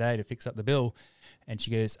be today to fix up the bill? And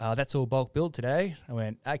she goes, oh, that's all bulk billed today. I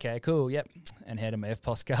went, okay, cool, yep. And handed my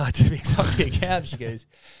FPOS card to fix up the account. She goes,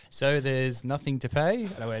 so there's nothing to pay?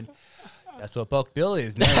 And I went, that's what bulk bill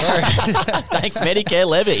is. No worries. Thanks, Medicare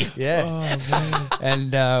levy. Yes. Oh,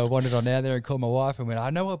 and wandered on down there and called my wife and went, I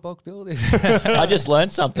know what bulk bill is. I just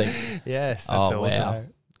learned something. Yes. That's Oh, awesome. wow.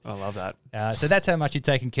 I love that. So that's how much you're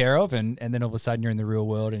taken care of, and then all of a sudden you're in the real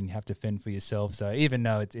world and you have to fend for yourself. So even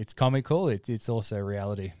though it's comical, it's also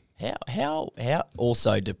reality. How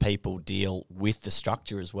also do people deal with the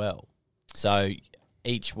structure as well? So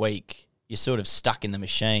each week you're sort of stuck in the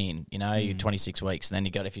machine, you're 26 weeks, and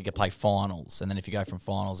then if you play finals, and then if you go from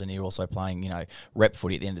finals and you're also playing, rep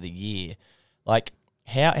footy at the end of the year, like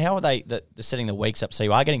how are they setting the weeks up so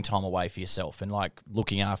you are getting time away for yourself and like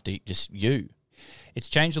looking after just you? It's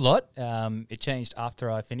changed a lot. It changed after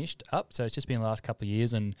I finished up, so it's just been the last couple of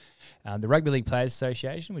years. And the Rugby League Players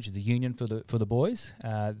Association, which is a union for the boys,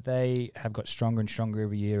 they have got stronger and stronger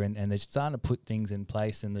every year, and they're starting to put things in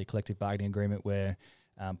place in the collective bargaining agreement where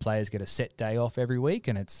players get a set day off every week,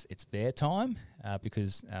 and it's their time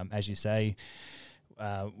because, as you say,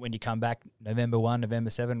 when you come back November 1, November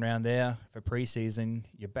 7 around there for pre-season,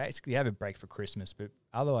 you basically have a break for Christmas, but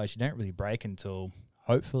otherwise you don't really break until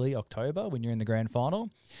hopefully October when you're in the grand final.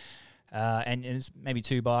 And it's maybe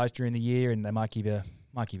 2 buys during the year, and they might give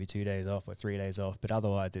you 2 days off or 3 days off, but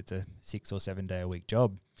otherwise it's a 6 or 7 day a week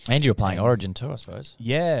job. And you're playing Origin too, I suppose.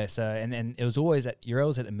 Yeah, so and it was always you're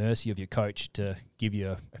always at the mercy of your coach to give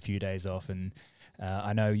you a few days off. And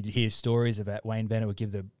I know you'd hear stories about Wayne Bennett would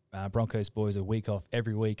give the Broncos boys a week off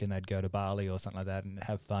every week, and they'd go to Bali or something like that and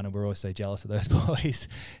have fun. And we're always so jealous of those boys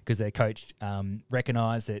because their coach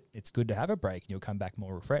recognised that it's good to have a break and you'll come back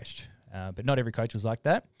more refreshed. But not every coach was like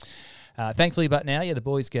that. Thankfully, but now, the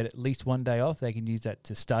boys get at least 1 day off. They can use that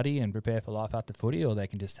to study and prepare for life after footy, or they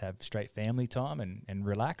can just have straight family time and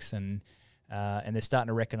relax. And they're starting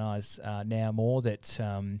to recognise now more that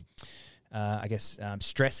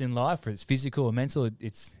stress in life, whether it's physical or mental,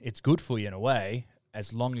 it's good for you in a way,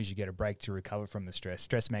 as long as you get a break to recover from the stress.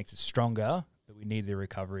 Stress makes us stronger, but we need the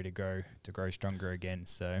recovery to grow stronger again.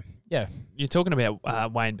 So, yeah. You're talking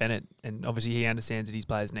about Wayne Bennett, and obviously he understands that his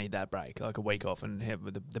players need that break, like a week off, and have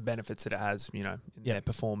the benefits that it has, in their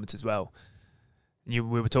performance as well. We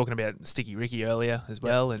were talking about Sticky Ricky earlier as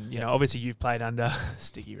well, and obviously you've played under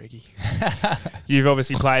Sticky Ricky. You've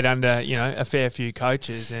obviously played under a fair few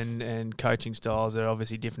coaches, and coaching styles are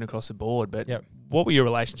obviously different across the board. But what were your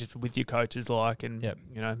relationships with your coaches like, and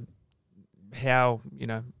how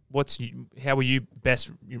were you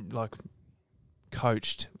best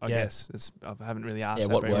coached? I Yeah. guess I haven't really asked that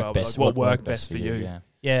what very worked well. best? But what worked best for you? Yeah.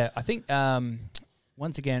 Yeah, I think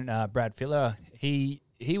once again, Brad Filler, he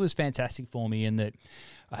was fantastic for me in that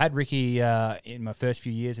I had Ricky in my first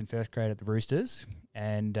few years in first grade at the Roosters,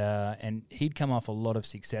 and he'd come off a lot of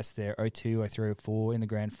success there, 02, 03, 04 in the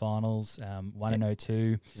grand finals, won in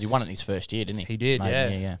 02. 'Cause he won it in his first year, didn't he? He did,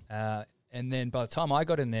 Maybe, yeah. And then by the time I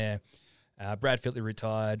got in there, Brad Fitley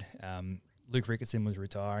retired, Luke Ricketson was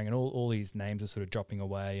retiring, and all these names are sort of dropping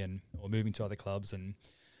away or moving to other clubs, and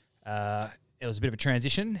it was a bit of a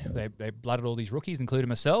transition. They blooded all these rookies, including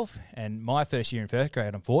myself. And my first year in first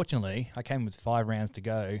grade, unfortunately, I came with 5 rounds to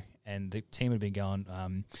go, and the team had been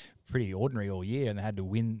going pretty ordinary all year, and they had to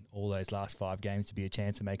win all those last 5 games to be a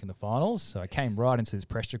chance of making the finals. So I came right into this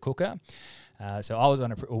pressure cooker. So I was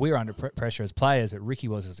we were under pressure as players, but Ricky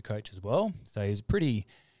was as a coach as well. So he was pretty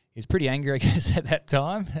angry, I guess, at that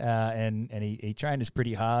time, and he trained us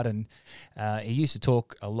pretty hard, and he used to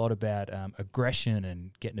talk a lot about aggression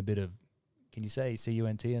and getting a bit of. Can you say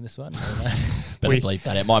CUNT in this one? Better bleep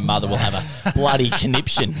that out. My mother will have a bloody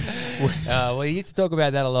conniption. Well, he used to talk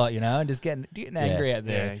about that a lot, and just getting angry out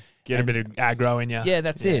there. Yeah, get a bit of aggro in you. Yeah,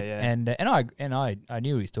 that's it. Yeah. And I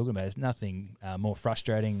knew what he was talking about. There's nothing more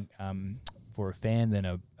frustrating for a fan than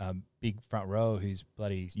a big front row who's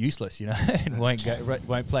bloody useless, and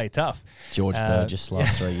won't play tough. George Burgess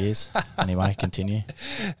last 3 years. Anyway, continue.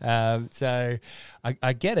 So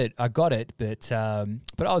I get it. I got it, but I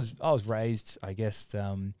was raised, I guess,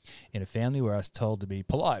 in a family where I was told to be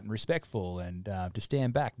polite and respectful and to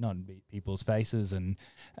stand back, not in people's faces, and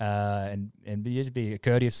just be a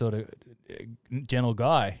courteous sort of gentle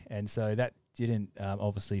guy. And so that didn't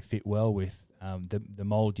obviously fit well with the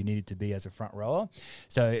mold you needed to be as a front rower.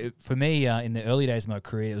 So for me, in the early days of my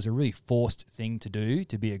career, it was a really forced thing to do,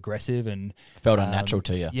 to be aggressive and felt unnatural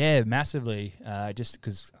to you. Yeah, massively. Just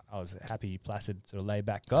because I was a happy, placid, sort of laid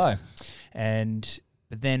back guy.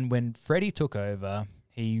 But then when Freddie took over,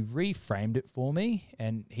 he reframed it for me,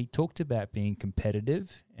 and he talked about being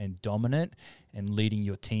competitive and dominant and leading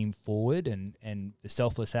your team forward, and the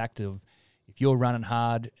selfless act of, if you're running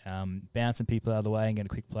hard, bouncing people out of the way and getting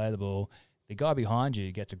a quick play of the ball, the guy behind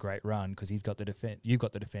you gets a great run because he's got the defense. You've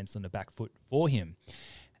got the defense on the back foot for him.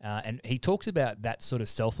 And he talks about that sort of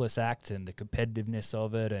selfless act and the competitiveness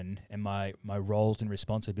of it, and my roles and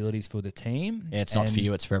responsibilities for the team. Yeah, it's not for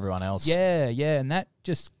you; it's for everyone else. Yeah, and that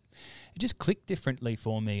just clicked differently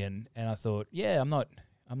for me. And I thought, I'm not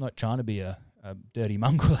trying to be a dirty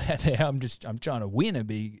mongrel out there. I'm trying to win and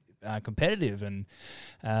be competitive. And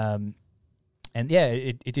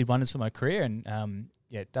it did wonders for my career. And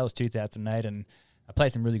that was 2008, and I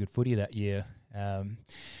played some really good footy that year.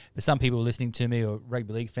 But some people listening to me, or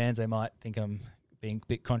rugby league fans, they might think I'm being a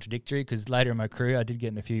bit contradictory, because later in my career I did get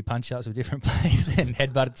in a few punch-ups with different players and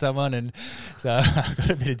headbutted someone, and so I've got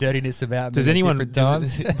a bit of dirtiness about me at different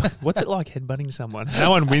times. What's it like headbutting someone? No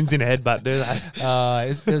one wins in a headbutt, do they?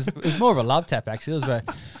 It was more of a love tap, actually. It was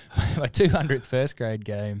my 200th first grade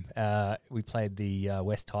game. We played the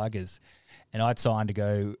West Tigers, and I'd signed to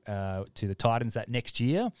go to the Titans that next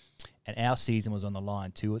year, and our season was on the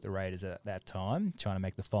line too at the Raiders at that time, trying to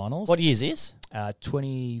make the finals. What year is this?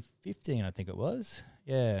 2015, I think it was.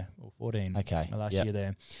 Yeah, or 14. Okay. My last year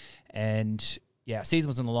there. And our season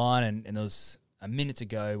was on the line, and there was a minute to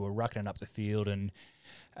go. We're rucking up the field, and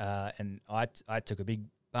I took a big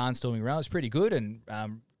barnstorming run. It was pretty good, and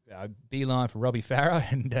beeline for Robbie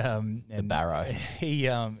Farah, and the Barrow.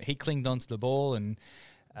 He clinged onto the ball, and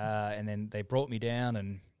then they brought me down,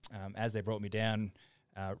 and as they brought me down,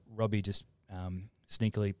 Robbie just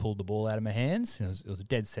sneakily pulled the ball out of my hands. It was a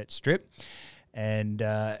dead set strip, and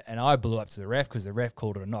I blew up to the ref because the ref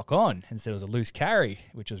called it a knock on and said it was a loose carry,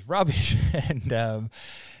 which was rubbish.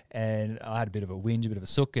 and I had a bit of a whinge, a bit of a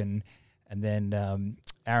sook, and then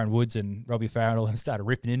Aaron Woods and Robbie Farah and all them started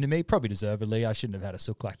ripping into me, probably deservedly. I shouldn't have had a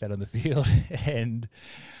sook like that on the field. and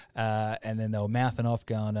then they were mouthing off,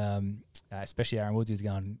 going, especially Aaron Woods, was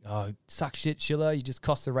going, "Oh, suck shit, Schiller. You just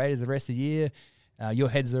cost the Raiders the rest of the year. Your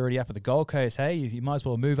head's already up at the Gold Coast. Hey, you might as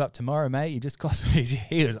well move up tomorrow, mate. You just cost me."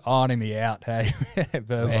 He was ironing me out, hey,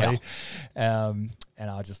 verbally. Wow. And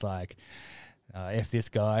I was just like, F this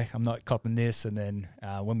guy. I'm not copping this. And then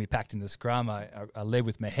when we packed in the scrum, I led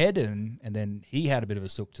with my head, and then he had a bit of a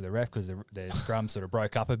sook to the ref because the scrum sort of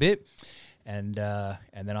broke up a bit. And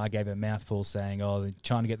then I gave him a mouthful saying, "Oh, they're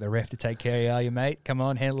trying to get the ref to take care of you, are you, mate? Come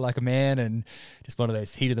on, handle like a man." And just one of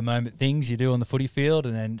those heat of the moment things you do on the footy field.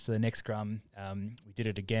 And then so the next scrum, we did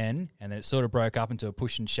it again, and then it sort of broke up into a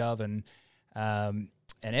push and shove, and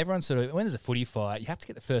and everyone sort of, when there's a footy fight, you have to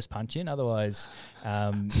get the first punch in, otherwise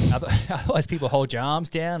otherwise people hold your arms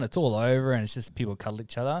down, it's all over, and it's just people cuddle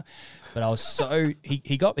each other. But I was so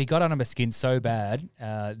he got under my skin so bad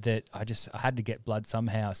that I had to get blood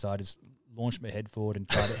somehow, so I just launched my head forward and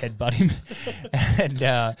tried to headbutt him, and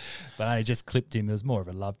but I just clipped him. It was more of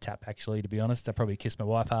a love tap, actually, to be honest. I probably kissed my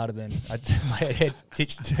wife harder than my head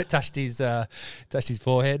touched his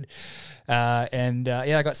forehead, and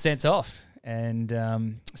I got sent off. And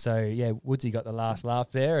so Woodsy got the last laugh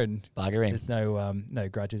there, and Bugger him. there's no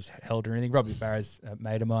grudges held or anything. Robbie Farah's a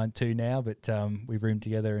mate of mine too now, but we roomed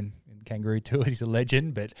together in Kangaroo Tour. He's a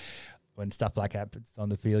legend, but when stuff like happens on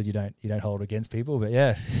the field, you don't hold against people. But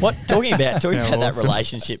yeah, talking about that awesome.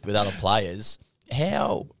 relationship with other players,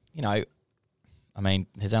 how, I mean,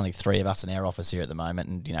 there's only 3 of us in our office here at the moment,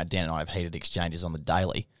 and Dan and I have heated exchanges on the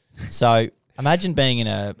daily. So imagine being in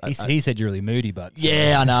a he said you're really moody, but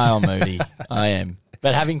yeah, I know I'm moody. I am.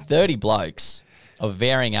 But having 30 blokes of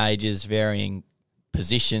varying ages, varying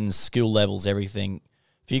positions, skill levels, everything,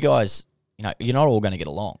 for you guys, you're not all going to get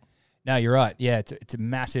along. No, you're right. Yeah, it's a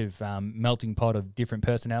massive melting pot of different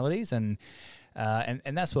personalities, and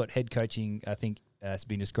that's what head coaching, I think, has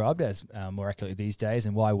been described as more accurately these days,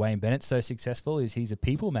 and why Wayne Bennett's so successful is he's a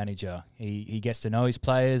people manager. He gets to know his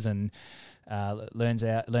players and learns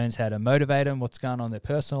how to motivate them. What's going on in their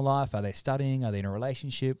personal life? Are they studying? Are they in a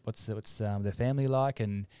relationship? What's their family like?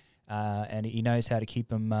 And he knows how to keep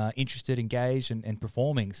them interested, engaged, and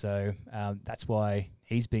performing. So that's why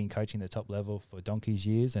he's been coaching the top level for donkey's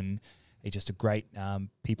years, and he's just a great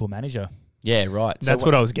people manager. Yeah, right. That's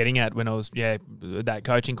what I was getting at when I was, that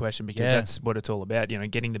coaching question, because that's what it's all about.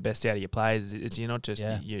 Getting the best out of your players. You're not just,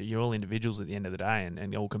 you're all individuals at the end of the day,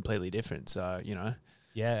 and all completely different. So,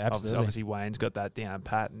 Yeah, absolutely. Obviously, Wayne's got that down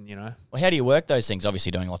pat, and Well, how do you work those things?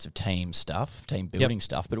 Obviously, doing lots of team stuff, team building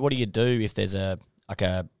stuff. But what do you do if there's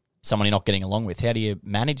someone you're not getting along with? How do you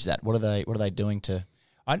manage that? What are they doing to?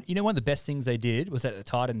 One of the best things they did was at the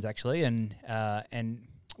Titans, actually, and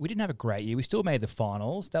we didn't have a great year. We still made the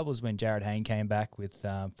finals. That was when Jared Hayne came back with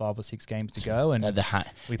 5 or 6 games to go, and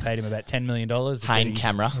we paid him about $10 million. Hayne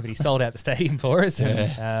camera, but he sold out the stadium for us.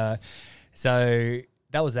 And, so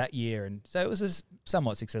that was that year, and so it was a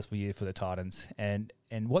somewhat successful year for the Titans. And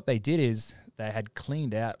what they did is they had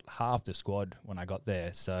cleaned out half the squad when I got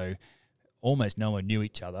there, so almost no one knew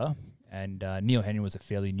each other. And Neil Henry was a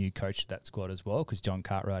fairly new coach to that squad as well, because John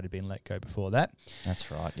Cartwright had been let go before that.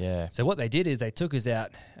 That's right, yeah. So what they did is they took us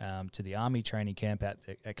out to the Army training camp at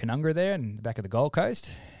Canungra there in the back of the Gold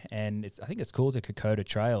Coast. And I think it's called the Kokoda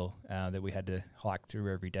Trail that we had to hike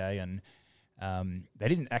through every day. And they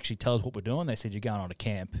didn't actually tell us what we're doing. They said, you're going on a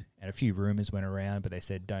camp. And a few rumours went around, but they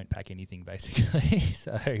said, don't pack anything, basically.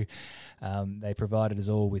 So they provided us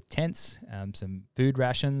all with tents, some food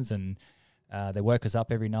rations, and they woke us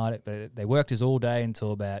up every night. But they worked us all day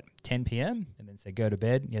until about 10 p.m. and then said, go to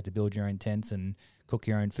bed. You had to build your own tents and cook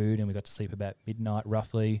your own food. And we got to sleep about midnight,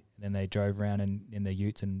 roughly. And then they drove around in their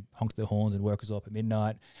utes and honked their horns and woke us up at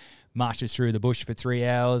midnight, marched us through the bush for 3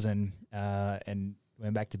 hours, and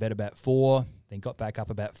went back to bed about 4, then got back up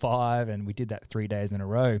about 5, and we did that 3 days in a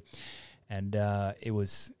row. And it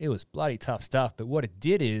was bloody tough stuff. But what it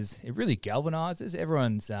did is it really galvanizes.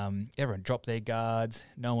 Everyone dropped their guards.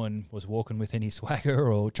 No one was walking with any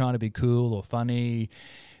swagger or trying to be cool or funny.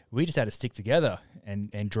 We just had to stick together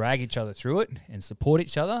and drag each other through it and support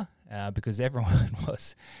each other because everyone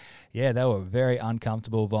was, they were very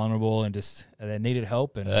uncomfortable, vulnerable, and just they needed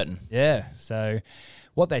help. And hurting. Yeah. So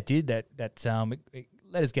what that did, it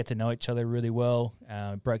let us get to know each other really well,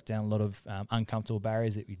 broke down a lot of uncomfortable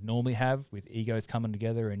barriers that we'd normally have with egos coming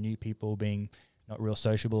together and new people being not real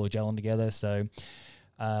sociable or gelling together. So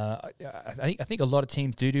I think a lot of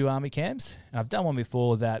teams do Army camps. And I've done one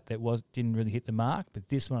before that didn't really hit the mark, but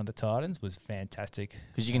this one at the Titans was fantastic.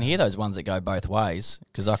 Because you can hear those ones that go both ways.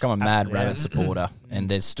 Because I'm a mad Rabbit supporter, and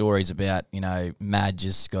there's stories about, Mad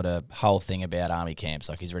just got a whole thing about Army camps.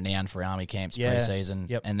 Like, he's renowned for Army camps pre-season.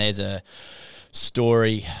 Yep. And there's a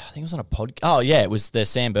story, I think it was on a podcast. Oh, yeah, it was the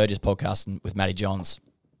Sam Burgess podcast with Matty Johns.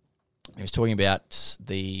 He was talking about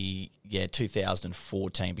the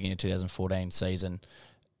 2014, beginning of 2014 season.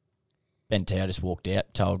 Ben Tao just walked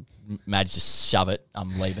out, told Madge to shove it.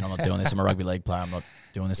 I'm leaving. I'm not doing this. I'm a rugby league player. I'm not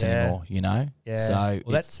doing this anymore, Yeah. So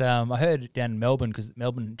that's I heard down in Melbourne, because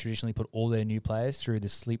Melbourne traditionally put all their new players through the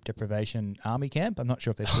sleep deprivation army camp. I'm not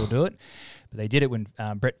sure if they still do it, but they did it when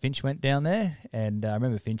Brett Finch went down there. And I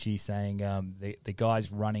remember Finchy saying the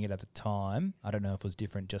guys running it at the time, I don't know if it was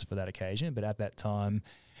different just for that occasion, but at that time,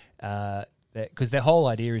 because their whole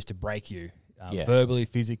idea is to break you. verbally,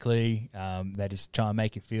 physically. They just try and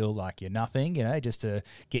make you feel like you're nothing, just to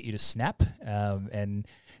get you to snap. And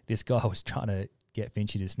this guy was trying to get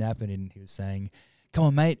Finchy to snap, and he was saying, come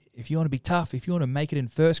on, mate, if you want to be tough, if you want to make it in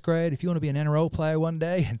first grade, if you want to be an NRL player one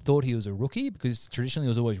day, and thought he was a rookie, because traditionally it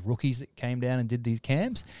was always rookies that came down and did these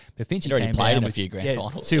camps. But Finchy came played down in a with, few grand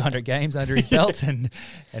finals. 200 games under his belt, and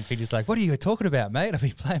Finchy's like, what are you talking about, mate? I've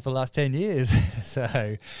been playing for the last 10 years. So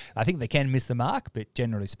I think they can miss the mark, but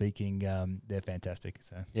generally speaking, they're fantastic.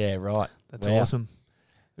 So Yeah, right. That's awesome.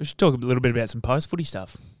 We should talk a little bit about some post-footy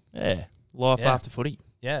stuff. Yeah. Life Yeah. after footy.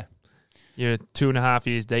 Yeah. You're 2.5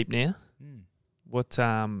 years deep now. What?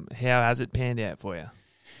 How has it panned out for you?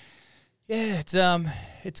 Yeah,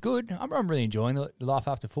 it's good. I'm really enjoying the life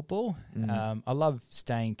after football. I love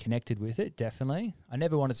staying connected with it, definitely. I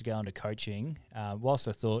never wanted to go into coaching, whilst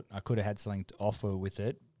I thought I could have had something to offer with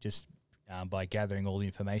it, just by gathering all the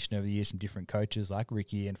information over the years from different coaches like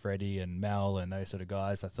Ricky and Freddie and Mel and those sort of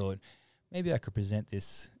guys. I thought maybe I could present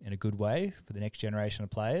this in a good way for the next generation of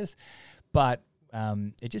players. But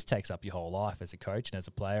it just takes up your whole life as a coach and as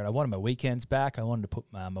a player. And I wanted my weekends back. I wanted to put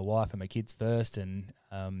my wife and my kids first, and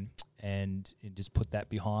just put that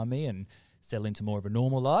behind me and settle into more of a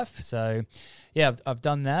normal life. So, yeah, I've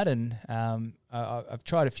done that, and I've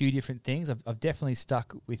tried a few different things. I've definitely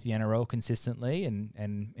stuck with the NRL consistently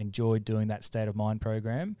and enjoyed doing that State of Mind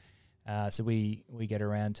program. So we get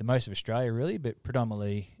around to most of Australia, really, but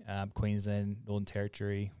predominantly Queensland, Northern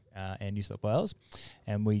Territory, and New South Wales,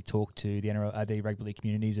 and we talk to the NRL, the rugby league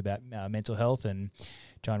communities about mental health and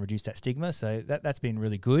try and reduce that stigma. So that's been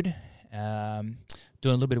really good. Doing a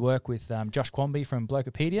little bit of work with Josh Quamby from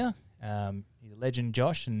Blokopedia. He's a legend,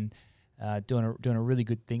 Josh, and doing a really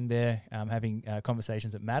good thing there. Having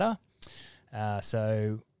conversations that matter.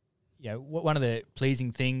 So, one of the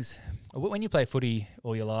pleasing things when you play footy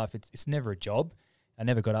all your life, it's never a job. I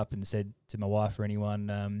never got up and said to my wife or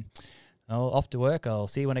anyone, off to work, I'll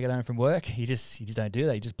see you when I get home from work. You just don't do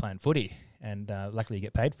that. You just playing footy, and luckily you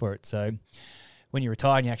get paid for it. So when you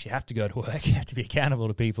retire and you actually have to go to work, you have to be accountable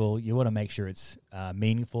to people. You want to make sure it's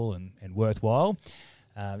meaningful and worthwhile.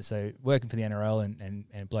 So working for the NRL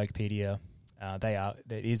and Blokopedia, that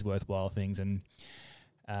is worthwhile things. And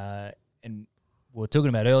we were talking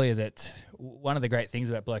about earlier that one of the great things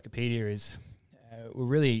about Blokopedia is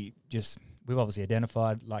we've obviously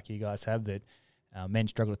identified, like you guys have, that men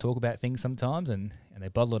struggle to talk about things sometimes, and they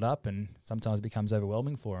bottle it up, and sometimes it becomes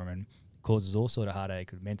overwhelming for them and causes all sort of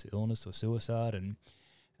heartache of mental illness or suicide. And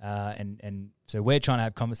so we're trying to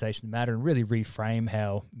have conversations that matter and really reframe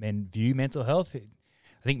how men view mental health.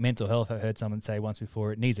 I think mental health, I heard someone say once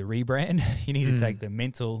before, it needs a rebrand. You need to take the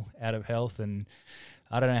mental out of health, and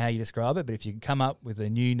I don't know how you describe it, but if you can come up with a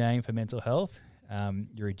new name for mental health,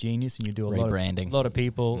 you're a genius, and you do a lot of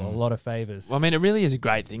people a lot of favors. Well, I mean, it really is a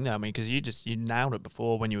great thing, though. I mean, because you nailed it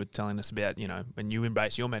before when you were telling us about, when you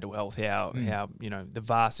embrace your mental health, how the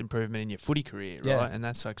vast improvement in your footy career, right? And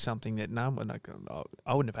that's like something that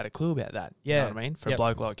I wouldn't have had a clue about that. Yeah. You know what I mean? For a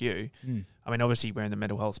bloke like you. I mean, obviously we're in the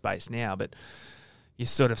mental health space now, but you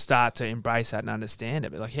sort of start to embrace that and understand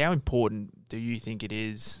it. But like, how important do you think it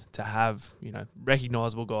is to have,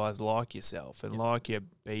 recognisable guys like yourself and like your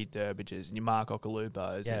Bede Durbages and your Mark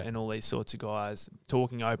Okalupos and all these sorts of guys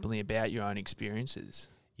talking openly about your own experiences?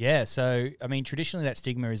 Yeah, so, I mean, traditionally that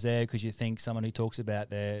stigma is there because you think someone who talks about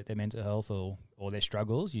their mental health or their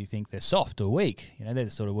struggles, you think they're soft or weak. They're the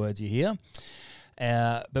sort of words you hear.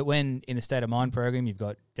 But when in the State of Mind program, you've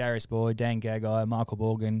got Darius Boyd, Dan Gagai, Michael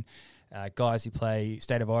Morgan, guys who play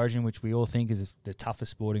State of Origin, which we all think is the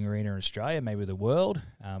toughest sporting arena in Australia, maybe the world.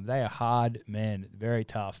 They are hard men, very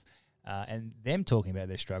tough. And them talking about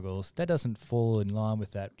their struggles, that doesn't fall in line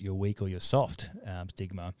with that you're weak or you're soft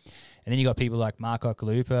stigma. And then you got people like Mark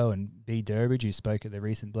Okalupo and Bede Durbridge, who spoke at the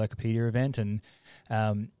recent Blokopedia event, and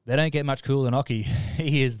they don't get much cooler than Oki.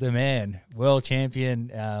 He is the man, world champion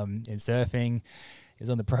in surfing. He was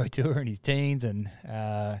on the Pro Tour in his teens, and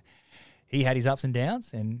he had his ups and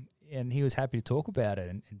downs, and he was happy to talk about it.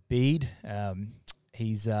 And Bede,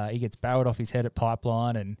 he gets barreled off his head at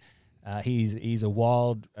Pipeline, and he's a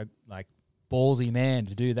wild, ballsy man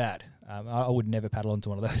to do that. I would never paddle onto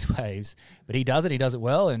one of those waves, but he does it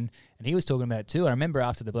well, and he was talking about it too. And I remember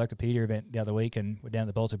after the Blokopedia event the other week, and we're down at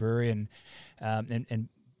the Bolter Brewery, and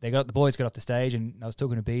the boys got off the stage, and I was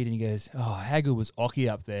talking to Bede, and he goes, "Oh, how good was Oki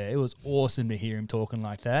up there? It was awesome to hear him talking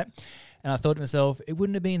like that." And I thought to myself, it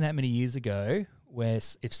wouldn't have been that many years ago where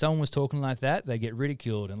if someone was talking like that, they get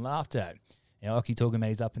ridiculed and laughed at. Oki talking about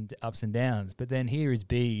his ups and downs. But then here is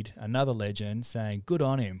Bede, another legend, saying, good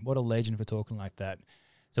on him. What a legend for talking like that.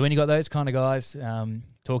 So when you got those kind of guys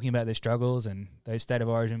talking about their struggles and those State of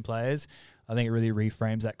Origin players, I think it really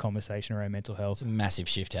reframes that conversation around mental health. It's a massive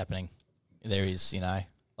shift happening. There is,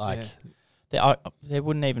 like Yeah. I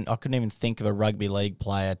couldn't even think of a rugby league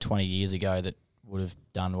player 20 years ago that would have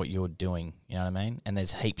done what you're doing. You know what I mean? And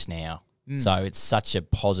there's heaps now. So it's such a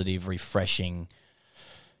positive, refreshing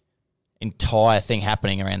entire thing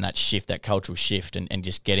happening around that shift, that cultural shift, and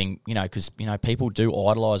just getting, because, people do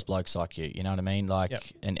idolise blokes like you know what I mean? Like, Yep.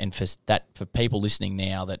 and for people listening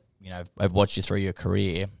now that, have watched you through your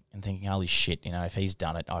career and thinking, holy shit, if he's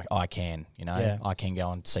done it, I can, Yeah. I can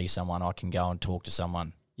go and see someone, I can go and talk to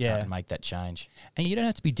someone and make that change. And you don't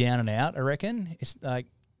have to be down and out, I reckon. It's like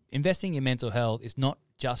investing in your mental health is not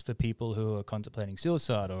just for people who are contemplating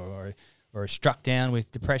suicide or are struck down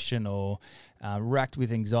with depression or racked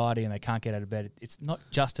with anxiety and they can't get out of bed. It's not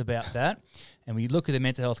just about that. And when you look at the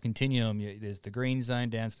mental health continuum, there's the green zone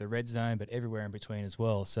down to the red zone, but everywhere in between as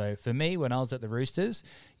well. So for me, when I was at the Roosters,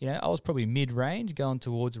 I was probably mid-range going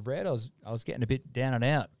towards red. I was getting a bit down and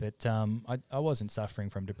out, but I wasn't suffering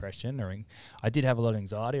from depression. I did have a lot of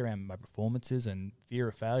anxiety around my performances and fear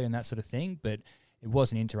of failure and that sort of thing, but it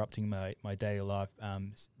wasn't interrupting my daily life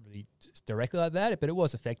really directly like that, but it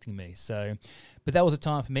was affecting me. So, but that was a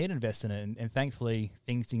time for me to invest in it, and thankfully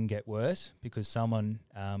things didn't get worse because someone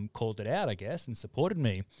called it out, I guess, and supported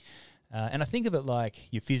me. And I think of it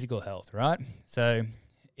like your physical health, right? So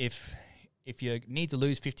if you need to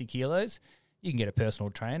lose 50 kilos, you can get a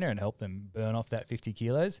personal trainer and help them burn off that 50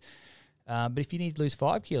 kilos. But if you need to lose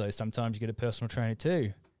 5 kilos, sometimes you get a personal trainer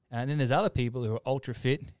too. And then there's other people who are ultra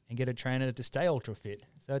fit and get a trainer to stay ultra fit.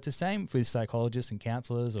 So it's the same with psychologists and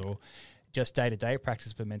counsellors or just day-to-day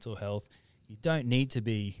practice for mental health. You don't need to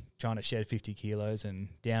be trying to shed 50 kilos and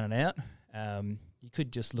down and out. You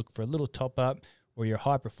could just look for a little top-up, or you're a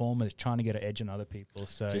high performer that's trying to get an edge on other people.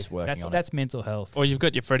 So Just working on that's mental health. Or you've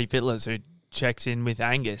got your Freddie Fittlers who checks in with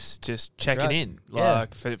Angus, just checking right. in, Yeah.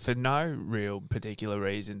 like for no real particular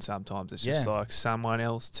reason. Sometimes it's just like someone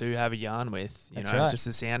else to have a yarn with, That's right. just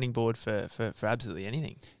a sounding board for absolutely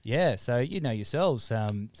anything. Yeah, so yourselves.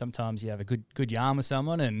 Sometimes you have a good yarn with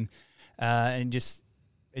someone, and just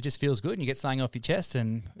it just feels good, and you get something off your chest,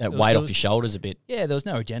 and That weight off your shoulders a bit. Yeah, there was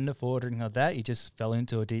no agenda for it or anything like that. You just fell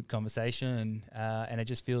into a deep conversation, and it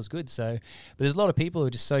just feels good. So, but there's a lot of people who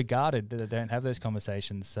are just so guarded that they don't have those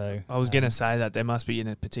conversations. So I was going to say that there must be,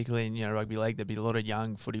 particularly in rugby league, there'd be a lot of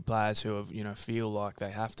young footy players who have feel like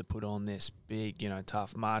they have to put on this big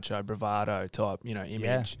tough macho bravado type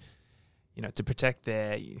image. To protect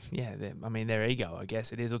their ego, I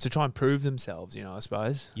guess it is, or to try and prove themselves, I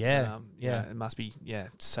suppose. It must be,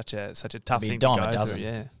 such a tough thing to go through.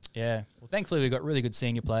 Yeah. Well, thankfully we've got really good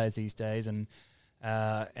senior players these days, and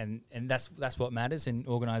that's what matters in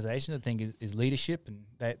organisation. I think is leadership, and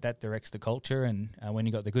that directs the culture. And when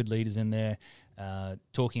you got the good leaders in there,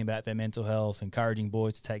 talking about their mental health, encouraging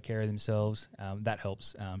boys to take care of themselves, that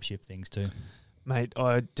helps shift things too. Mate,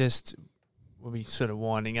 we'll be sort of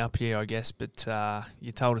winding up here, I guess, but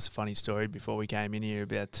you told us a funny story before we came in here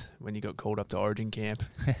about when you got called up to Origin camp.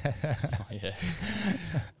 Yeah.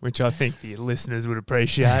 Which I think the listeners would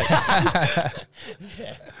appreciate.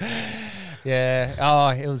 Yeah. Oh,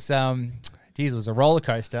 it was it was a roller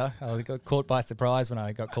coaster. I got caught by surprise when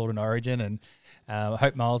I got called in Origin, and I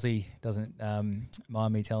hope Milesy doesn't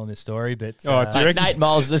mind me telling this story. But do you reckon- Nate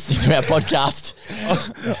Miles listening to our podcast.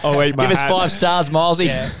 I'll eat my Give us hat. 5 stars, Milesy.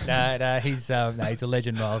 Yeah, no, he's a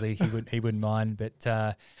legend, Milesy. He wouldn't mind. But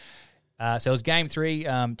so it was Game 3,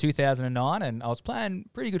 2009, and I was playing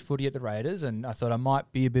pretty good footy at the Raiders, and I thought I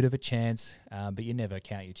might be a bit of a chance, but you never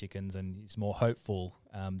count your chickens, and it's more hopeful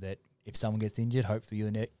that if someone gets injured, hopefully you're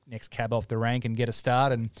the next cab off the rank and get a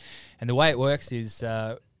start. And the way it works is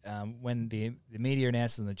when the media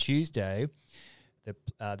announces on the Tuesday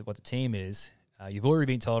what the team is, you've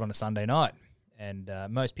already been told on a Sunday night, and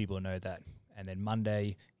most people know that. And then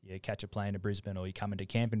Monday, you catch a plane to Brisbane, or you come into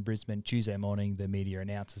camp in Brisbane. Tuesday morning, the media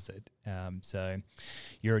announces it. So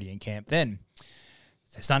you're already in camp then.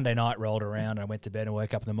 So Sunday night rolled around, and I went to bed and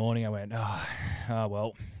woke up in the morning. I went, oh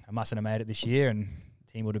well, I mustn't have made it this year, and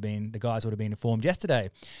the guys would have been informed yesterday.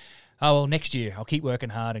 Oh well, next year I'll keep working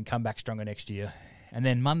hard and come back stronger next year. And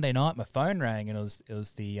then Monday night, my phone rang, and it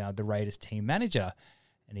was the Raiders team manager,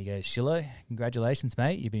 and he goes, "Shilo, congratulations,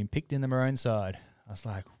 mate! You've been picked in the Maroon side." I was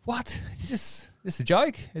like, "What? Is this a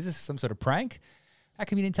joke? Is this some sort of prank? How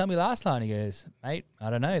come you didn't tell me last night?" And he goes, "Mate, I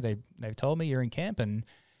don't know. They've told me you're in camp, and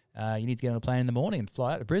you need to get on a plane in the morning and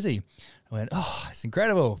fly out to Brizzy." I went, "Oh, it's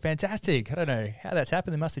incredible, fantastic! I don't know how that's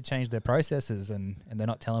happened. They must have changed their processes, and they're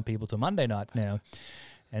not telling people till Monday night now."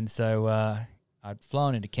 And so I'd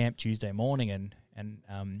flown into camp Tuesday morning, and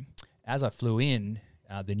as I flew in,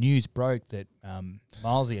 the news broke that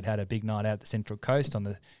Milesy had a big night out at the Central Coast on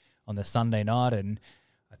on the Sunday night, and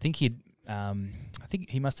I think he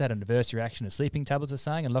must have had an adverse reaction to sleeping tablets or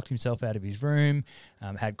something, and locked himself out of his room.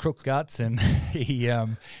 Had crook guts, and he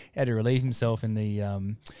had to relieve himself in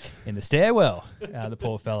the stairwell. The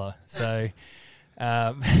poor fella. So.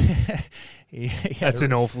 That's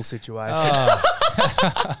an awful situation.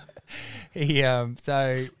 Oh.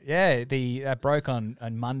 That broke on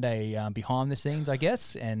Monday behind the scenes, I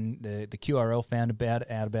guess, and the QRL found out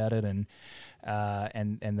about it, and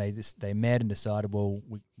they met and decided, well,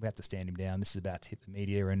 we have to stand him down. This is about to hit the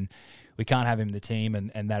media, and we can't have him in the team,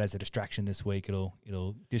 and that as a distraction this week,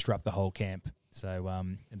 it'll disrupt the whole camp. So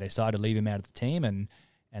they decided to leave him out of the team, and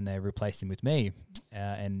they replaced him with me,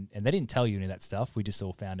 and they didn't tell you any of that stuff. We just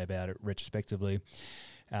all found about it retrospectively.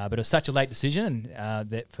 But it was such a late decision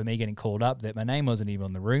that for me getting called up that my name wasn't even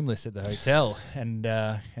on the room list at the hotel. And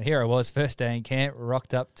here I was, first day in camp,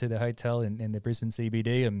 rocked up to the hotel in the Brisbane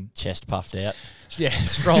CBD. And chest puffed out. Yeah,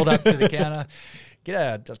 strolled up to the counter.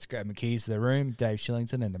 G'day, let's grab my keys to the room. Dave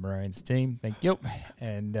Shillington and the Maroons team. Thank you.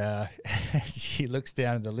 And she looks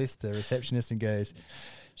down at the list, the receptionist, and goes,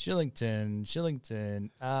 Shillington,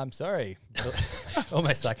 I'm sorry.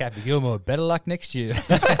 Almost like Happy Gilmore, better luck next year.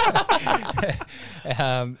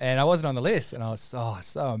 And I wasn't on the list, and I was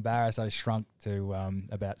so embarrassed. I shrunk to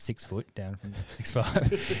about 6 foot, down from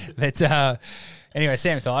 6'5". But anyway,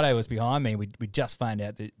 Sam Thido was behind me. We just found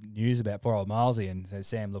out the news about poor old Milesy, and so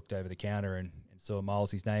Sam looked over the counter and saw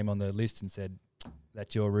Milesy's name on the list and said,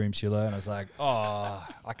 "That's your room, Sheila." And I was like, "Oh,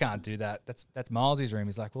 I can't do that. That's Milesy's room."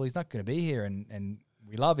 He's like, "Well, he's not going to be here, and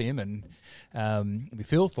we love him, and we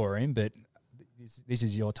feel for him, but this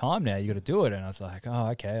is your time now. You got to do it." And I was like, "Oh,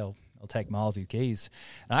 okay, I'll take Milesy's keys."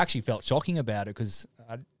 And I actually felt shocking about it because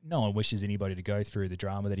no one wishes anybody to go through the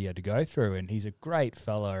drama that he had to go through, and he's a great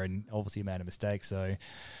fella and obviously made a mistake. So,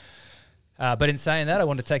 but in saying that, I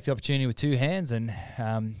wanted to take the opportunity with two hands, and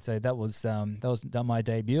so that was done my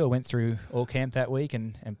debut. I went through all camp that week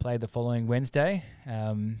and played the following Wednesday.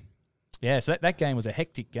 Yeah, so that game was a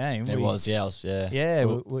hectic game. It was. We were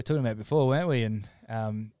talking about it before, weren't we? And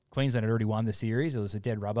Queensland had already won the series. It was a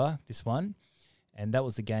dead rubber, this one. And that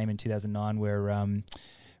was the game in 2009 where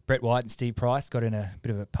Brett White and Steve Price got in a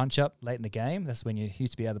bit of a punch-up late in the game. That's when you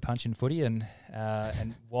used to be able to punch in footy. And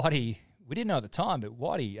Whitey, we didn't know at the time, but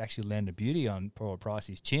Whitey actually landed a beauty on poor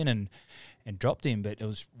Pricey's chin and dropped him. But it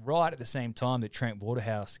was right at the same time that Trent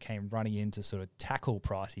Waterhouse came running in to sort of tackle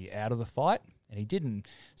Pricey out of the fight. And he didn't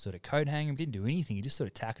sort of coat hang him, didn't do anything. He just sort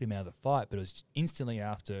of tackled him out of the fight. But it was instantly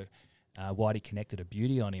after Whitey connected a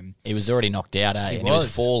beauty on him. He was already knocked out, eh? He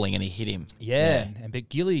was falling and he hit him. Yeah. But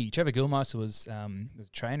Trevor Gilmeister was a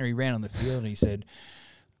trainer. He ran on the field and he said,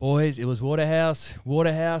 "Boys, it was Waterhouse.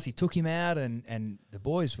 He took him out." And the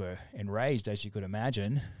boys were enraged, as you could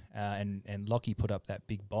imagine. And Lockie put up that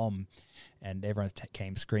big bomb. And everyone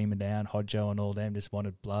came screaming down. Hodjo and all them just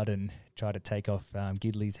wanted blood and tried to take off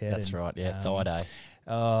Gidley's head. That's right, yeah, Thido.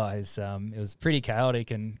 It was pretty chaotic,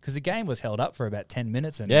 and because the game was held up for about 10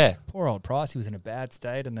 minutes, and poor old Price, he was in a bad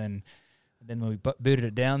state, and then when we booted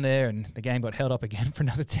it down there, and the game got held up again for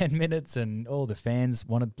another 10 minutes, and all the fans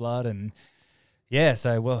wanted blood, and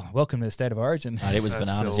so welcome to the State of Origin. Mate, it was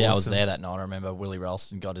bananas. Awesome. Yeah, I was there that night. I remember Willie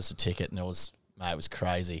Ralston got us a ticket, and it was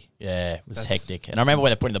crazy. Yeah, it was hectic. And I remember when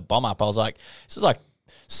they're putting the bomb up, I was like, this is like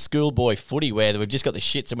schoolboy footy where we've just got the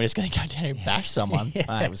shits and we're just going to go down and bash someone.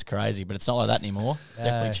 Mate, it was crazy, but it's not like that anymore. It's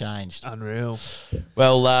definitely changed. Unreal.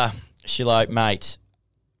 Well, Shilo, mate,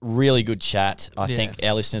 really good chat. I think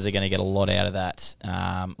our listeners are going to get a lot out of that.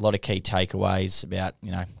 A lot of key takeaways about,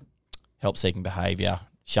 help-seeking behaviour,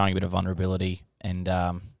 showing a bit of vulnerability, and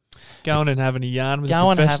going and having a yarn with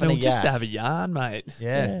a professional. Just to have a yarn, mate.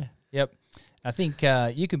 Yeah. Yep. I think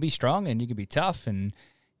you can be strong and you can be tough and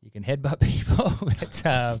you can headbutt people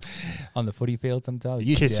on the footy field sometimes.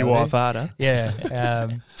 Kiss your wife harder. Yeah.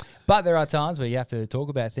 But there are times where you have to talk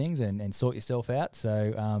about things and sort yourself out.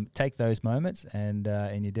 So take those moments and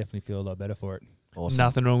you definitely feel a lot better for it. Awesome.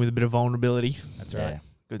 Nothing wrong with a bit of vulnerability. That's right.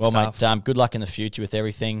 Good well, stuff. mate, good luck in the future with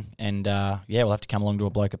everything. And, we'll have to come along to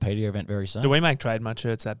a Blokopedia event very soon. Do we make trademark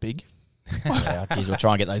shirts that big? Yeah, geez, we'll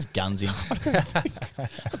try and get those guns in.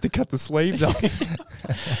 Have to cut the sleeves off.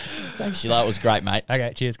 Thanks, Sheila. It was great, mate.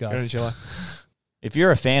 Okay, cheers, guys. If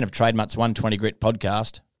you're a fan of Trademark's 120 Grit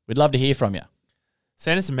podcast, we'd love to hear from you.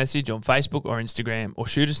 Send us a message on Facebook or Instagram or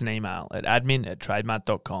shoot us an email at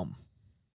admin@trademark.com.